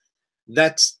knowledge,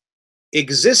 that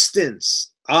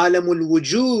existence, alamul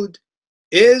wujud,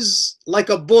 is like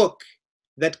a book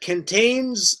that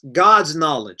contains God's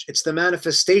knowledge. It's the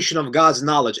manifestation of God's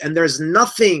knowledge. And there's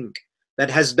nothing that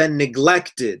has been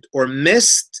neglected or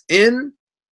missed in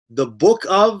the book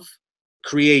of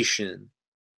creation.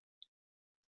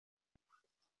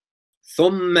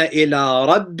 ثُمَّ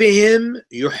إِلَىٰ رَبِّهِمْ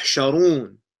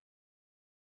يُحْشَرُونَ.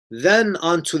 Then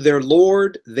unto their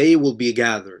Lord they will be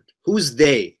gathered. Who's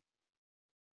they?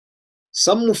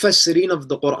 Some mufassirin of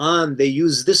the Quran, they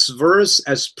use this verse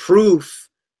as proof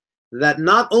that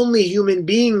not only human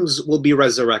beings will be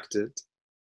resurrected,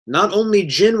 not only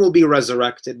jinn will be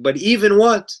resurrected, but even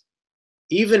what?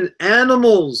 Even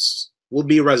animals will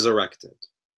be resurrected.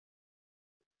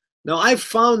 Now I've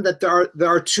found that there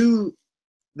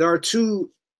are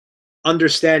two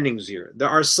understandings here. There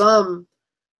are some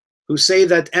who say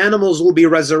that animals will be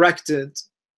resurrected,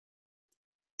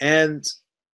 and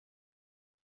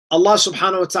Allah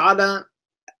subhanahu wa ta'ala,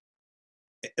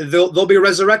 they'll be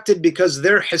resurrected because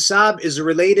their hisab is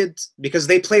related, because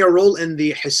they play a role in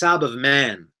the hisab of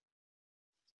man.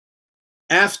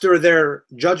 After their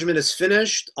judgment is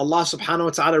finished, Allah subhanahu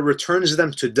wa ta'ala returns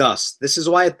them to dust. This is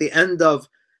why at the end of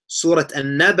Surah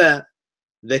An-Naba,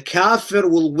 the kafir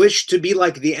will wish to be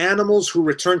like the animals who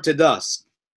return to dust.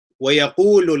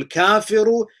 وَيَقُولُ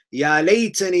الْكَافِرُ يَا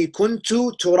لَيْتَنِي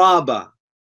كُنْتُ تُرَابًا.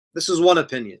 This is one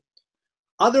opinion.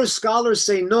 Other scholars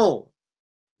say no,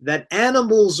 that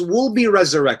animals will be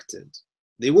resurrected.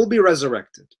 They will be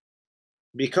resurrected.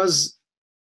 Because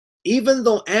even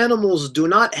though animals do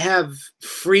not have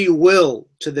free will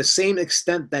to the same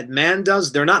extent that man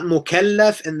does, they're not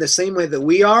mukallaf in the same way that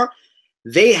we are,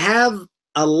 they have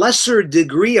a lesser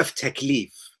degree of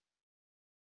taklif.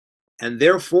 And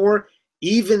therefore,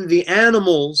 even the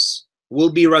animals will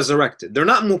be resurrected. They're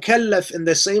not mukallaf in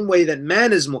the same way that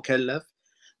man is mukallaf,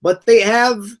 but they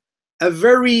have a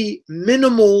very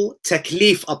minimal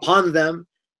taklif upon them,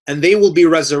 and they will be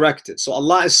resurrected. So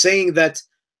Allah is saying that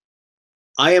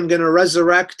I am going to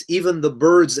resurrect even the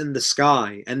birds in the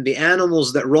sky and the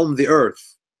animals that roam the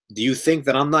earth. Do you think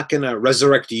that I'm not going to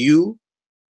resurrect you,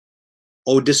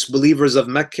 O disbelievers of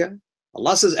Mecca?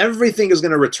 Allah says everything is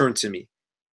going to return to me.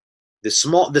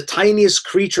 The tiniest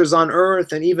creatures on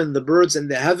earth and even the birds in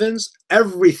the heavens,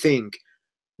 everything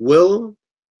will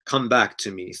come back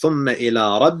to me. ثُمَّ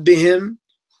إِلَىٰ رَبِّهِمْ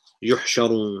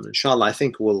يُحْشَرُونَ. Inshallah, I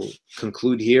think we'll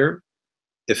conclude here.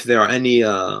 If there are any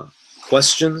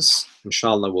questions,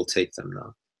 inshallah, we'll take them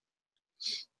now.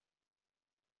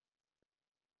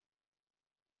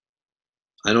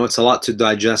 I know it's a lot to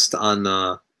digest on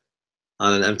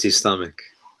an empty stomach.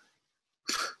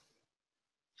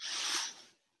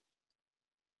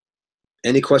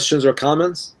 Any questions or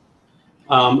comments?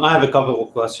 I have a couple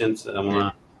of questions that I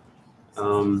want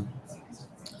to.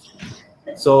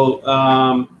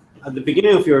 At the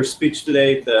beginning of your speech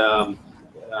today,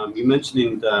 you mentioned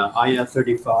in the ayah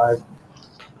 35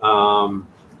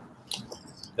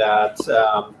 that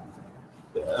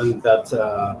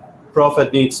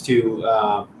Prophet needs to.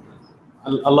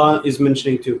 Allah is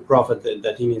mentioning to Prophet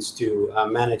that he needs to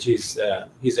manage his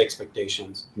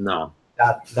expectations. No.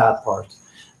 That part.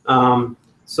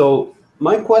 So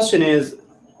my question is,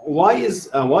 why is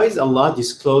Allah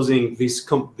disclosing this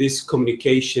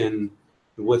communication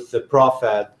with the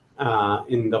Prophet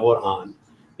in the Quran?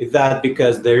 Is that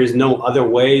because there is no other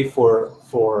way for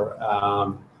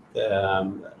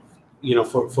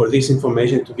this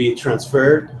information to be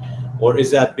transferred, or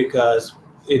is that because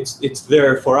it's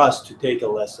there for us to take a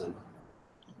lesson?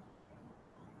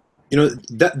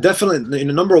 Definitely.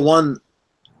 Number one,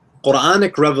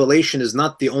 Quranic revelation is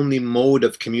not the only mode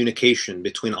of communication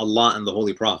between Allah and the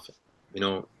Holy Prophet.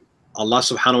 Allah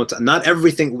subhanahu wa ta'ala, not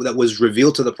everything that was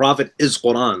revealed to the Prophet is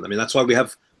Quran. I mean, that's why we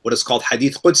have what is called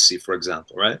Hadith Qudsi, for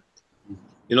example, right?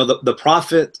 You know, the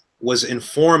Prophet was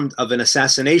informed of an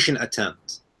assassination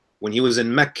attempt when he was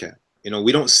in Mecca. You know,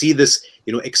 we don't see this,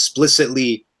 you know,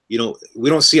 explicitly, you know, we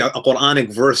don't see a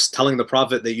Quranic verse telling the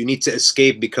Prophet that you need to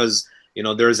escape because, you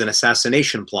know, there is an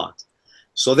assassination plot.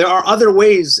 So there are other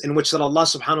ways in which that Allah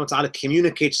subhanahu wa ta'ala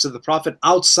communicates to the Prophet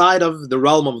outside of the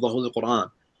realm of the Holy Quran.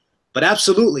 But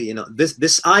absolutely, you know,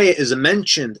 this ayah is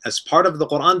mentioned as part of the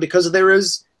Quran because there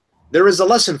is a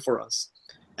lesson for us.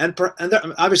 And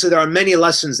obviously there are many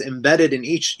lessons embedded in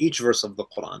each verse of the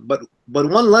Quran. But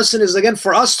one lesson is, again,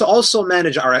 for us to also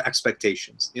manage our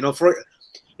expectations. You know,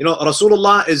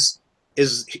 Rasulullah is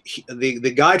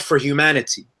the guide for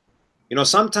humanity. You know,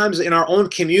 sometimes in our own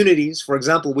communities, for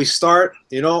example, we start,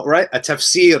 you know, right, a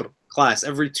tafsir class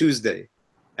every Tuesday.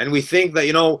 And we think that,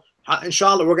 you know,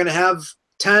 inshallah, we're going to have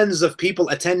tens of people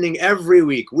attending every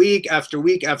week, week after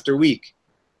week after week.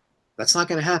 That's not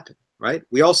going to happen, right?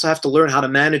 We also have to learn how to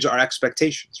manage our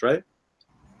expectations, right?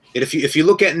 If you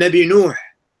look at Nabi Nuh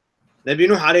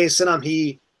alayhi salam,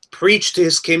 he preached to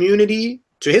his community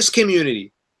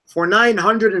for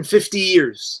 950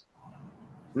 years.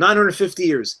 950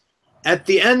 years. At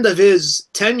the end of his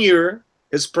tenure,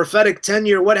 his prophetic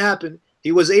tenure, what happened?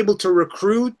 He was able to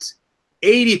recruit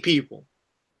 80 people,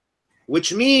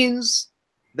 which means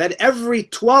that every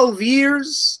 12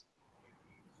 years,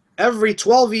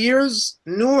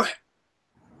 Nuh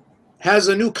has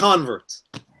a new convert.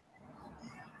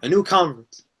 A new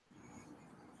convert.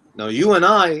 Now you and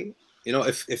I, you know,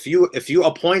 if you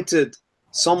appointed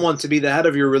someone to be the head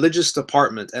of your religious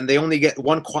department and they only get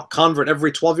one convert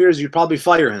every 12 years, you'd probably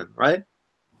fire him, right?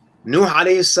 Nuh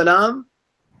alayhi salam,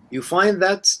 you find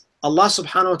that Allah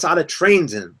subhanahu wa ta'ala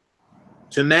trained him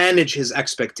to manage his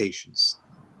expectations.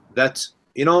 That,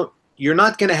 you know, you're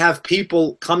not going to have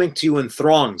people coming to you in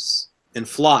throngs, in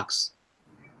flocks.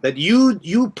 That you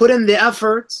put in the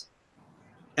effort,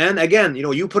 and again, you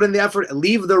know, you put in the effort,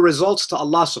 leave the results to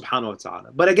Allah subhanahu wa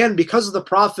ta'ala. But again, because the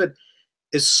Prophet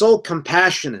is so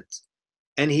compassionate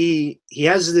and he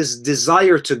has this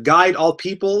desire to guide all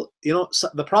people, you know,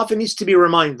 the Prophet needs to be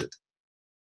reminded.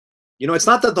 You know, it's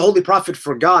not that the Holy Prophet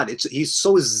forgot. He's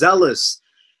so zealous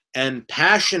and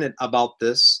passionate about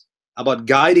this, about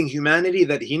guiding humanity,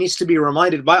 that he needs to be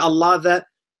reminded by Allah that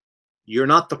you're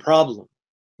not the problem.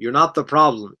 You're not the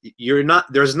problem. You're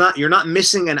not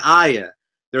missing an ayah.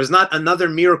 There's not another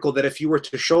miracle that if you were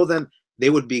to show them, they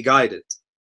would be guided.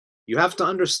 You have to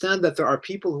understand that there are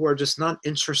people who are just not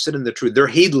interested in the truth. They're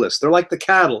heedless. They're like the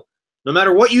cattle. No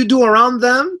matter what you do around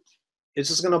them, it's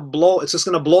just gonna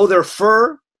blow their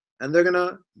fur, and they're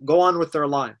gonna go on with their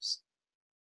lives.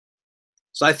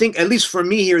 So I think, at least for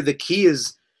me here, the key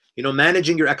is, you know,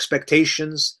 managing your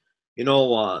expectations, you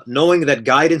know, knowing that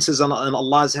guidance is in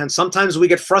Allah's hands. Sometimes we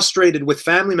get frustrated with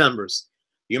family members.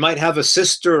 You might have a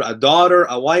sister, a daughter,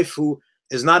 a wife who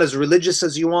is not as religious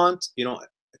as you want. You know,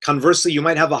 conversely, you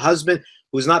might have a husband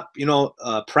who's not, you know,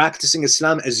 practicing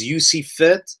Islam as you see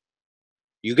fit.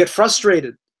 You get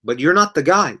frustrated, but you're not the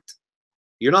guide.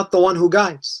 You're not the one who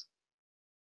guides.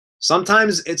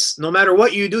 Sometimes it's, no matter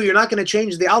what you do, you're not going to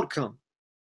change the outcome.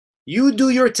 You do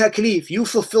your taklif, you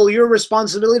fulfill your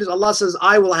responsibilities. Allah says,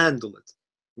 I will handle it.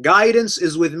 Guidance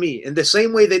is with me. In the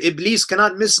same way that Iblis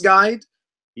cannot misguide,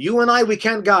 you and I, we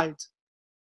can't guide.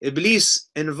 Iblis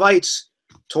invites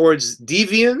towards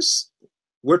deviance.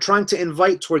 We're trying to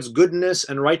invite towards goodness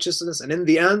and righteousness. And in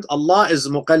the end, Allah is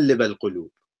muqallib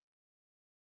al-qulub.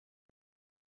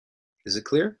 Is it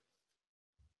clear?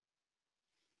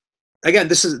 Again,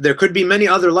 there could be many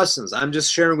other lessons. I'm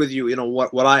just sharing with you, you know,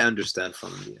 what I understand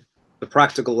from the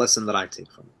practical lesson that I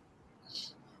take from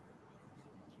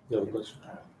it.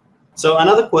 So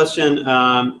another question,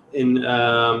 in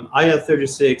ayah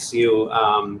 36, you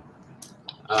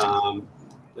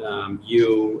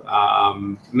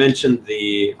mentioned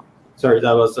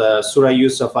that was Surah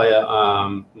Yusuf, ayah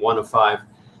 105,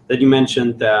 that you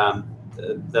mentioned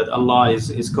that Allah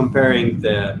is comparing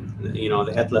the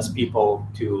headless people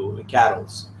to cattle.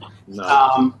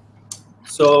 No.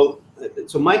 So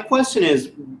my question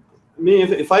is, I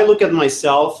mean, if I look at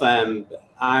myself, and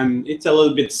it's a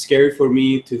little bit scary for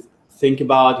me to think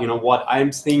about, you know, what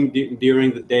I'm seeing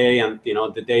during the day, and you know,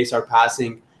 the days are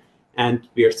passing, and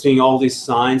we are seeing all these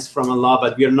signs from Allah,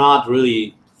 but we are not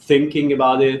really thinking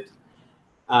about it.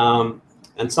 And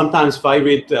sometimes if I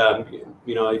read, du'as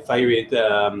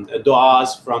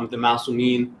from the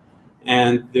Masumin,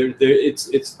 and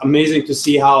it's amazing to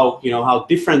see how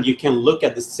different you can look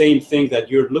at the same thing that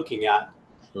you're looking at.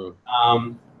 Sure.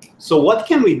 So what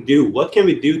can we do? What can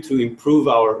we do to improve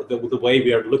the way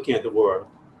we are looking at the world?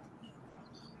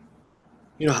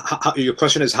 You know, your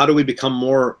question is, how do we become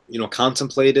more, you know,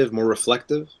 contemplative, more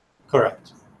reflective?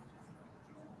 Correct.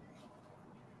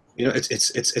 You know,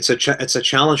 it's a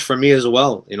challenge for me as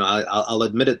well. You know, I'll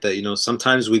admit it that, you know,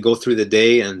 sometimes we go through the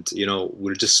day and, you know,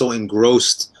 we're just so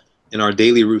engrossed in our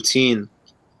daily routine.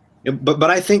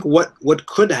 But I think what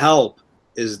could help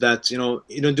is that, you know,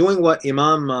 doing what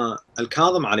Imam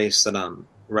Al-Kadhim alayhi salam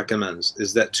recommends,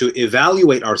 is that to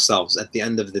evaluate ourselves at the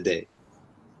end of the day.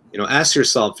 You know, ask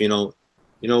yourself, you know,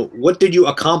 what did you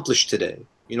accomplish today?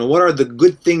 You know, what are the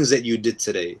good things that you did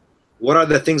today? What are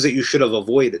the things that you should have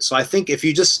avoided? So I think if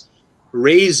you just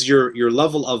raise your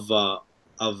level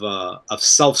of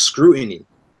self-scrutiny,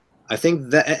 I think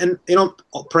that, and you know,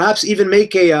 perhaps even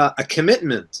make a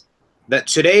commitment that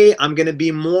today I'm going to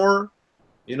be more,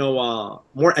 you know,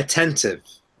 more attentive.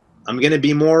 I'm going to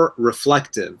be more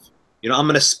reflective. You know, I'm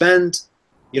going to spend,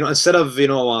 you know, instead of, you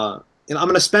know, I'm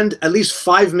going to spend at least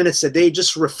 5 minutes a day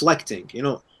just reflecting. You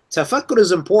know, tafakkur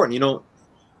is important. You know,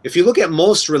 if you look at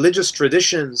most religious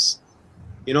traditions,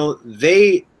 you know,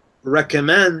 they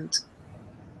recommend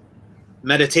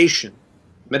meditation.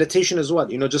 Meditation is what?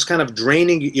 You know, just kind of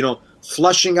draining, you know,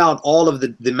 flushing out all of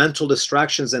the mental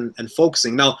distractions and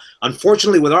focusing. Now,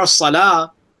 unfortunately, with our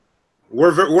salah,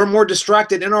 we're more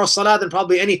distracted in our salah than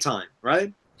probably any time,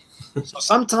 right? So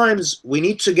sometimes we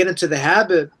need to get into the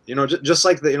habit, you know, just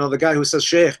like the, you know, the guy who says,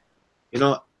 Sheikh, you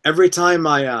know, every time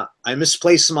I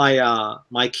misplace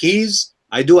my keys,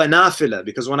 I do a nafila,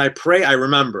 because when I pray, I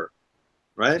remember,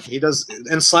 right? He does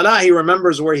in salah, he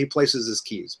remembers where he places his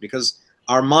keys, because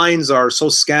our minds are so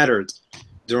scattered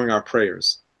during our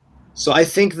prayers. So I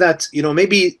think that, you know,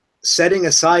 maybe setting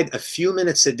aside a few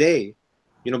minutes a day,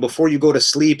 you know, before you go to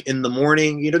sleep in the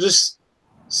morning, you know, just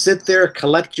sit there,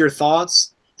 collect your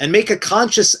thoughts, and make a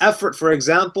conscious effort, for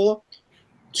example,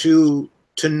 to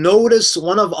notice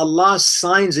one of Allah's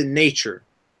signs in nature.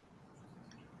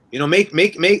 You know, make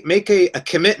a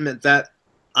commitment that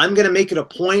I'm going to make it a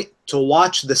point to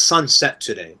watch the sunset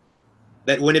today.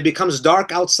 That when it becomes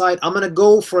dark outside, I'm going to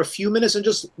go for a few minutes and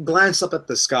just glance up at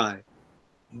the sky.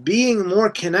 Being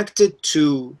more connected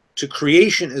to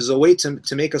creation is a way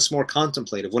to make us more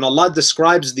contemplative. When Allah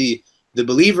describes the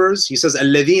believers, He says,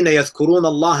 الَّذِينَ يَذْكُرُونَ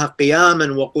اللَّهَ قِيَامًا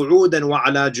وَقُعُودًا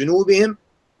وَعَلَى جُنُوبِهِمْ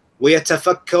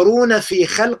وَيَتَفَكَّرُونَ فِي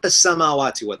خَلْقِ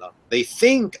السَّمَاوَاتِ وَالْأَرْضِ. They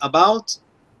think about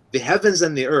the heavens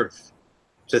and the earth.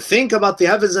 To think about the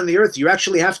heavens and the earth, you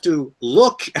actually have to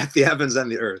look at the heavens and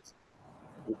the earth.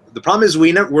 The problem is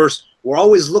we're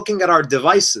always looking at our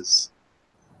devices.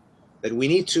 That we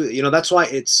need to, you know, that's why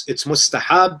it's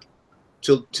mustahab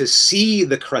to see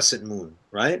the crescent moon,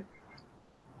 right?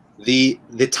 The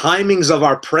timings of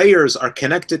our prayers are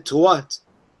connected to what?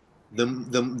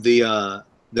 The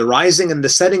rising and the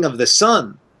setting of the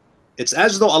sun. It's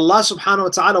as though Allah subhanahu wa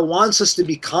ta'ala wants us to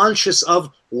be conscious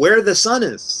of where the sun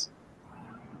is.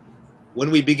 When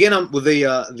we begin with the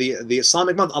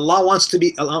Islamic month, Allah wants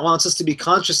us to be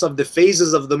conscious of the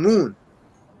phases of the moon.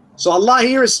 So Allah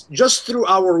here is, just through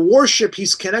our worship,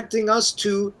 He's connecting us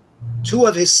to two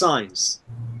of His signs,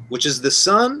 which is the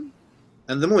sun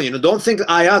and the moon. You know, don't think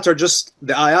ayat are just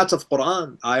the ayat of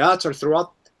Quran. Ayat are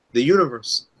throughout the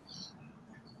universe.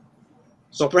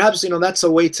 So perhaps, you know, that's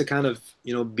a way to kind of,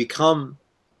 you know, become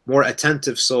more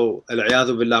attentive. So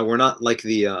al-iyadhu billah, we're not like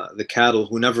the cattle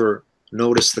who never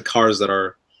notice the cars that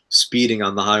are speeding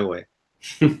on the highway.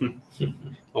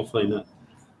 Hopefully not.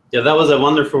 Yeah, that was a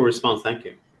wonderful response. Thank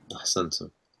you. Ahsantum.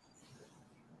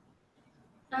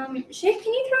 Sheikh,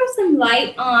 can you throw some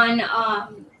light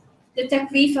on the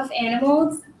taklif of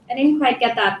animals? I didn't quite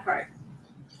get that part.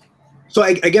 So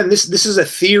again, this is a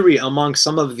theory among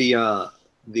some of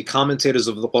the commentators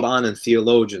of the Quran and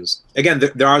theologians. Again,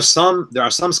 there are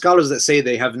some scholars that say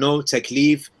they have no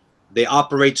taklif. They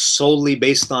operate solely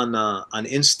based on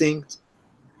instinct.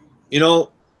 You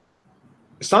know,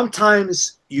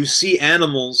 sometimes you see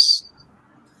animals,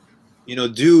 you know,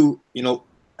 do, you know,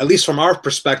 at least from our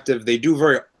perspective, they do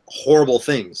very horrible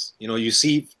things. You know, you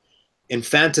see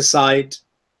infanticide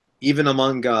even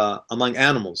among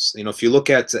animals. You know, if you look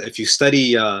at, if you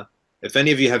study, if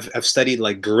any of you have studied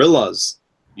like gorillas,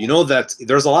 you know that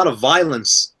there's a lot of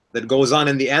violence that goes on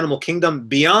in the animal kingdom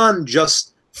beyond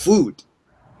just food.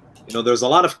 You know, there's a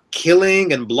lot of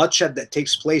killing and bloodshed that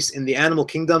takes place in the animal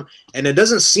kingdom, and it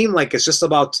doesn't seem like it's just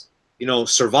about, you know,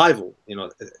 survival. You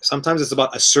know, sometimes it's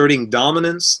about asserting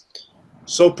dominance.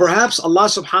 So perhaps Allah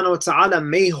subhanahu wa ta'ala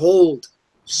may hold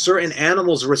certain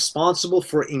animals responsible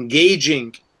for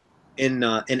engaging in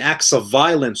acts of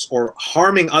violence or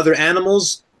harming other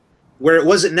animals where it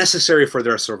wasn't necessary for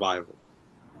their survival.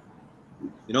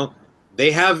 You know,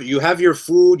 you have your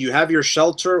food, you have your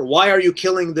shelter. Why are you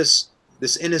killing this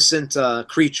innocent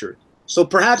creature? So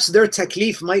perhaps their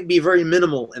taklif might be very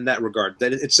minimal in that regard,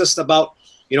 that it's just about,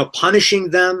 you know, punishing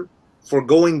them for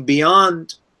going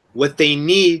beyond what they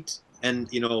need, and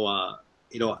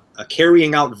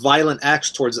carrying out violent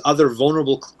acts towards other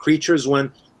vulnerable creatures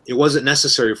when it wasn't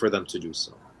necessary for them to do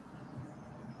so.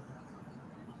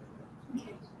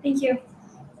 Okay, thank you.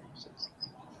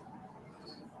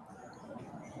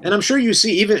 And I'm sure you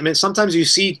see, even, I mean, sometimes you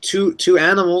see two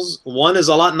animals, one is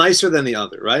a lot nicer than the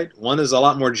other, right? One is a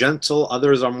lot more gentle,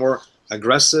 others are more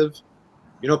aggressive.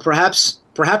 You know, perhaps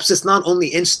it's not only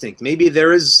instinct. Maybe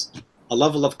there is a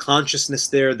level of consciousness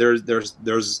there. There's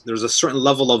a certain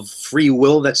level of free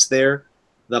will that's there,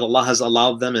 that Allah has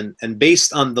allowed them, and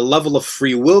based on the level of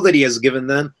free will that He has given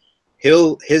them,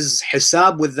 His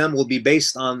hisab with them will be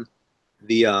based on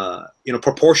the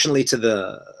proportionally to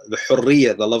the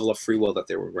hurriya, the level of free will that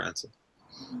they were granted.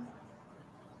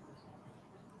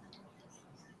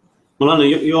 Maulana,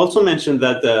 you also mentioned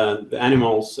that the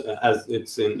animals, as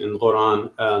it's in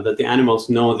Quran, that the animals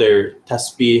know their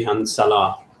tasbih and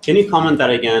salah. Can you comment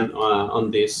that again on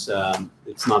this?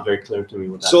 It's not very clear to me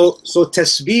what that is. So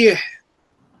tasbih,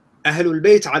 Ahlul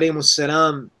Bayt alayhimus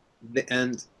salam,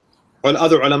 and all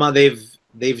other ulama,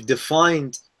 they've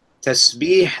defined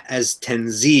tasbih as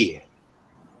tanzih.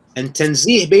 And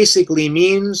tanzih basically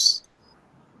means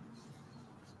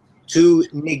to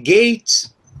negate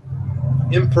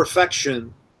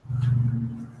imperfection,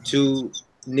 to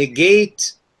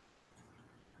negate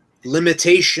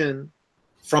limitation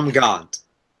from God.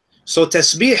 So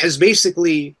tasbih is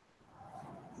basically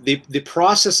the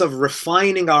process of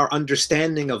refining our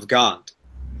understanding of God.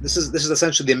 This is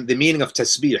essentially the meaning of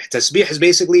tasbih. Tasbih is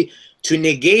basically to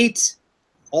negate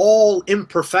all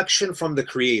imperfection from the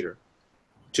Creator,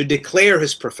 to declare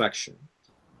His perfection.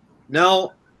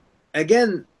 Now,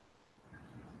 again,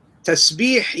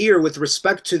 tasbih here with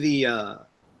respect to the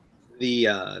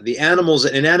animals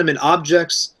and inanimate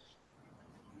objects,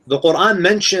 the Quran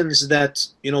mentions that,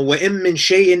 وَإِن مِّن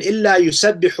شَيْءٍ إِلَّا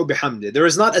يُسَبِّحُ بِحَمْدِهِ. There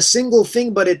is not a single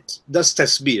thing but it does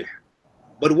tasbih.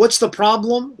 But what's the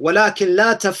problem? وَلَكِنْ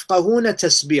لَا تَفْقَهُونَ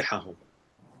تَسْبِيحَهُمْ.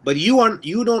 But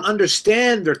you don't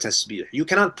understand their tasbih. You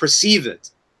cannot perceive it.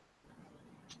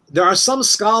 There are some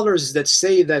scholars that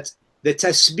say that the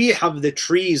tasbih of the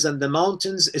trees and the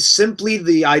mountains is simply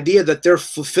the idea that they're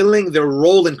fulfilling their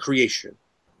role in creation,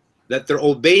 that they're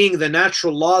obeying the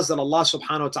natural laws that Allah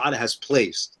subhanahu wa ta'ala has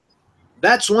placed.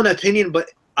 That's one opinion, but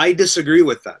I disagree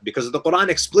with that, because the Quran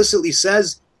explicitly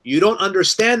says you don't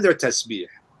understand their tasbih.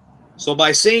 So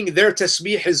by saying their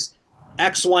tasbih is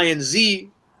X, Y, and Z,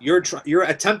 you're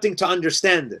attempting to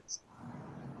understand it.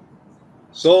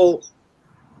 So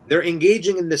they're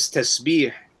engaging in this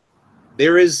tasbih.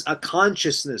 There is a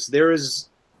consciousness. There is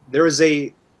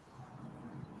a,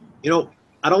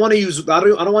 I don't want to use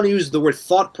the word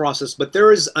thought process, but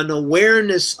there is an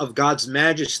awareness of God's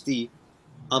majesty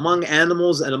among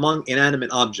animals and among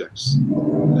inanimate objects.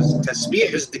 Because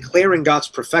tasbih is declaring God's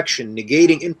perfection,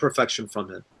 negating imperfection from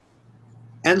Him.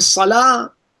 And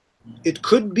salah, it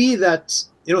could be that,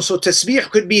 so tasbih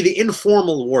could be the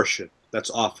informal worship that's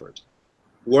offered,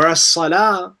 whereas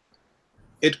salah,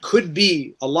 it could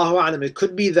be, Allahu A'lam, it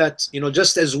could be that,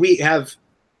 just as we have,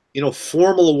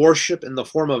 formal worship in the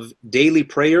form of daily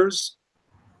prayers,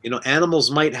 animals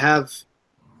might have,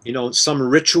 some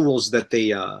rituals that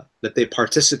they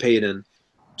participate in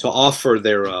to offer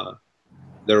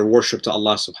their worship to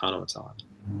Allah subhanahu wa ta'ala.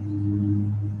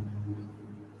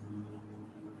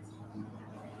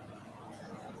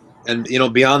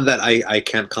 And beyond that, I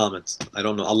can't comment. I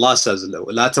don't know. Allah says,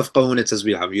 "La tafqahuna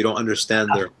tasbihahum." You don't understand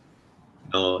their,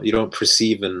 you don't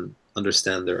perceive and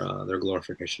understand their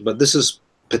glorification. But this is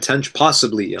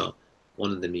possibly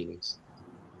one of the meanings.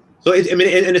 So and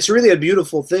it's really a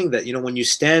beautiful thing that when you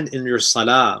stand in your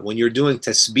salah, when you're doing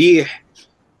tasbih,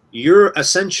 you're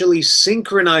essentially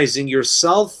synchronizing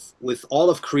yourself with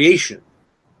all of creation.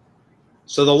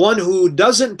 So the one who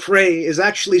doesn't pray is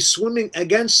actually swimming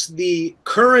against the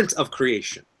current of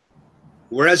creation,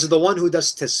 whereas the one who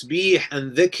does tasbih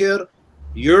and dhikr,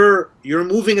 you're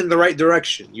moving in the right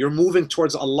direction. You're moving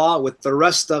towards Allah with the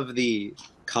rest of the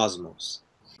cosmos.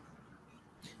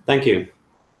 Thank you.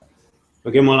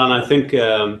 Okay, Maulana, I think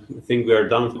we are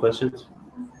done with questions.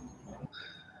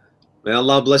 May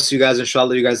Allah bless you guys.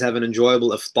 Inshallah, you guys have an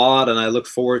enjoyable iftar, and I look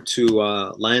forward to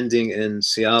landing in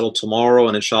Seattle tomorrow,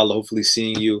 and inshallah, hopefully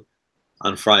seeing you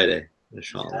on Friday.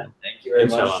 Inshallah. Thank you very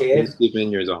much, Sheikh. Keep in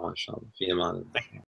your dua, inshallah. Fi aman.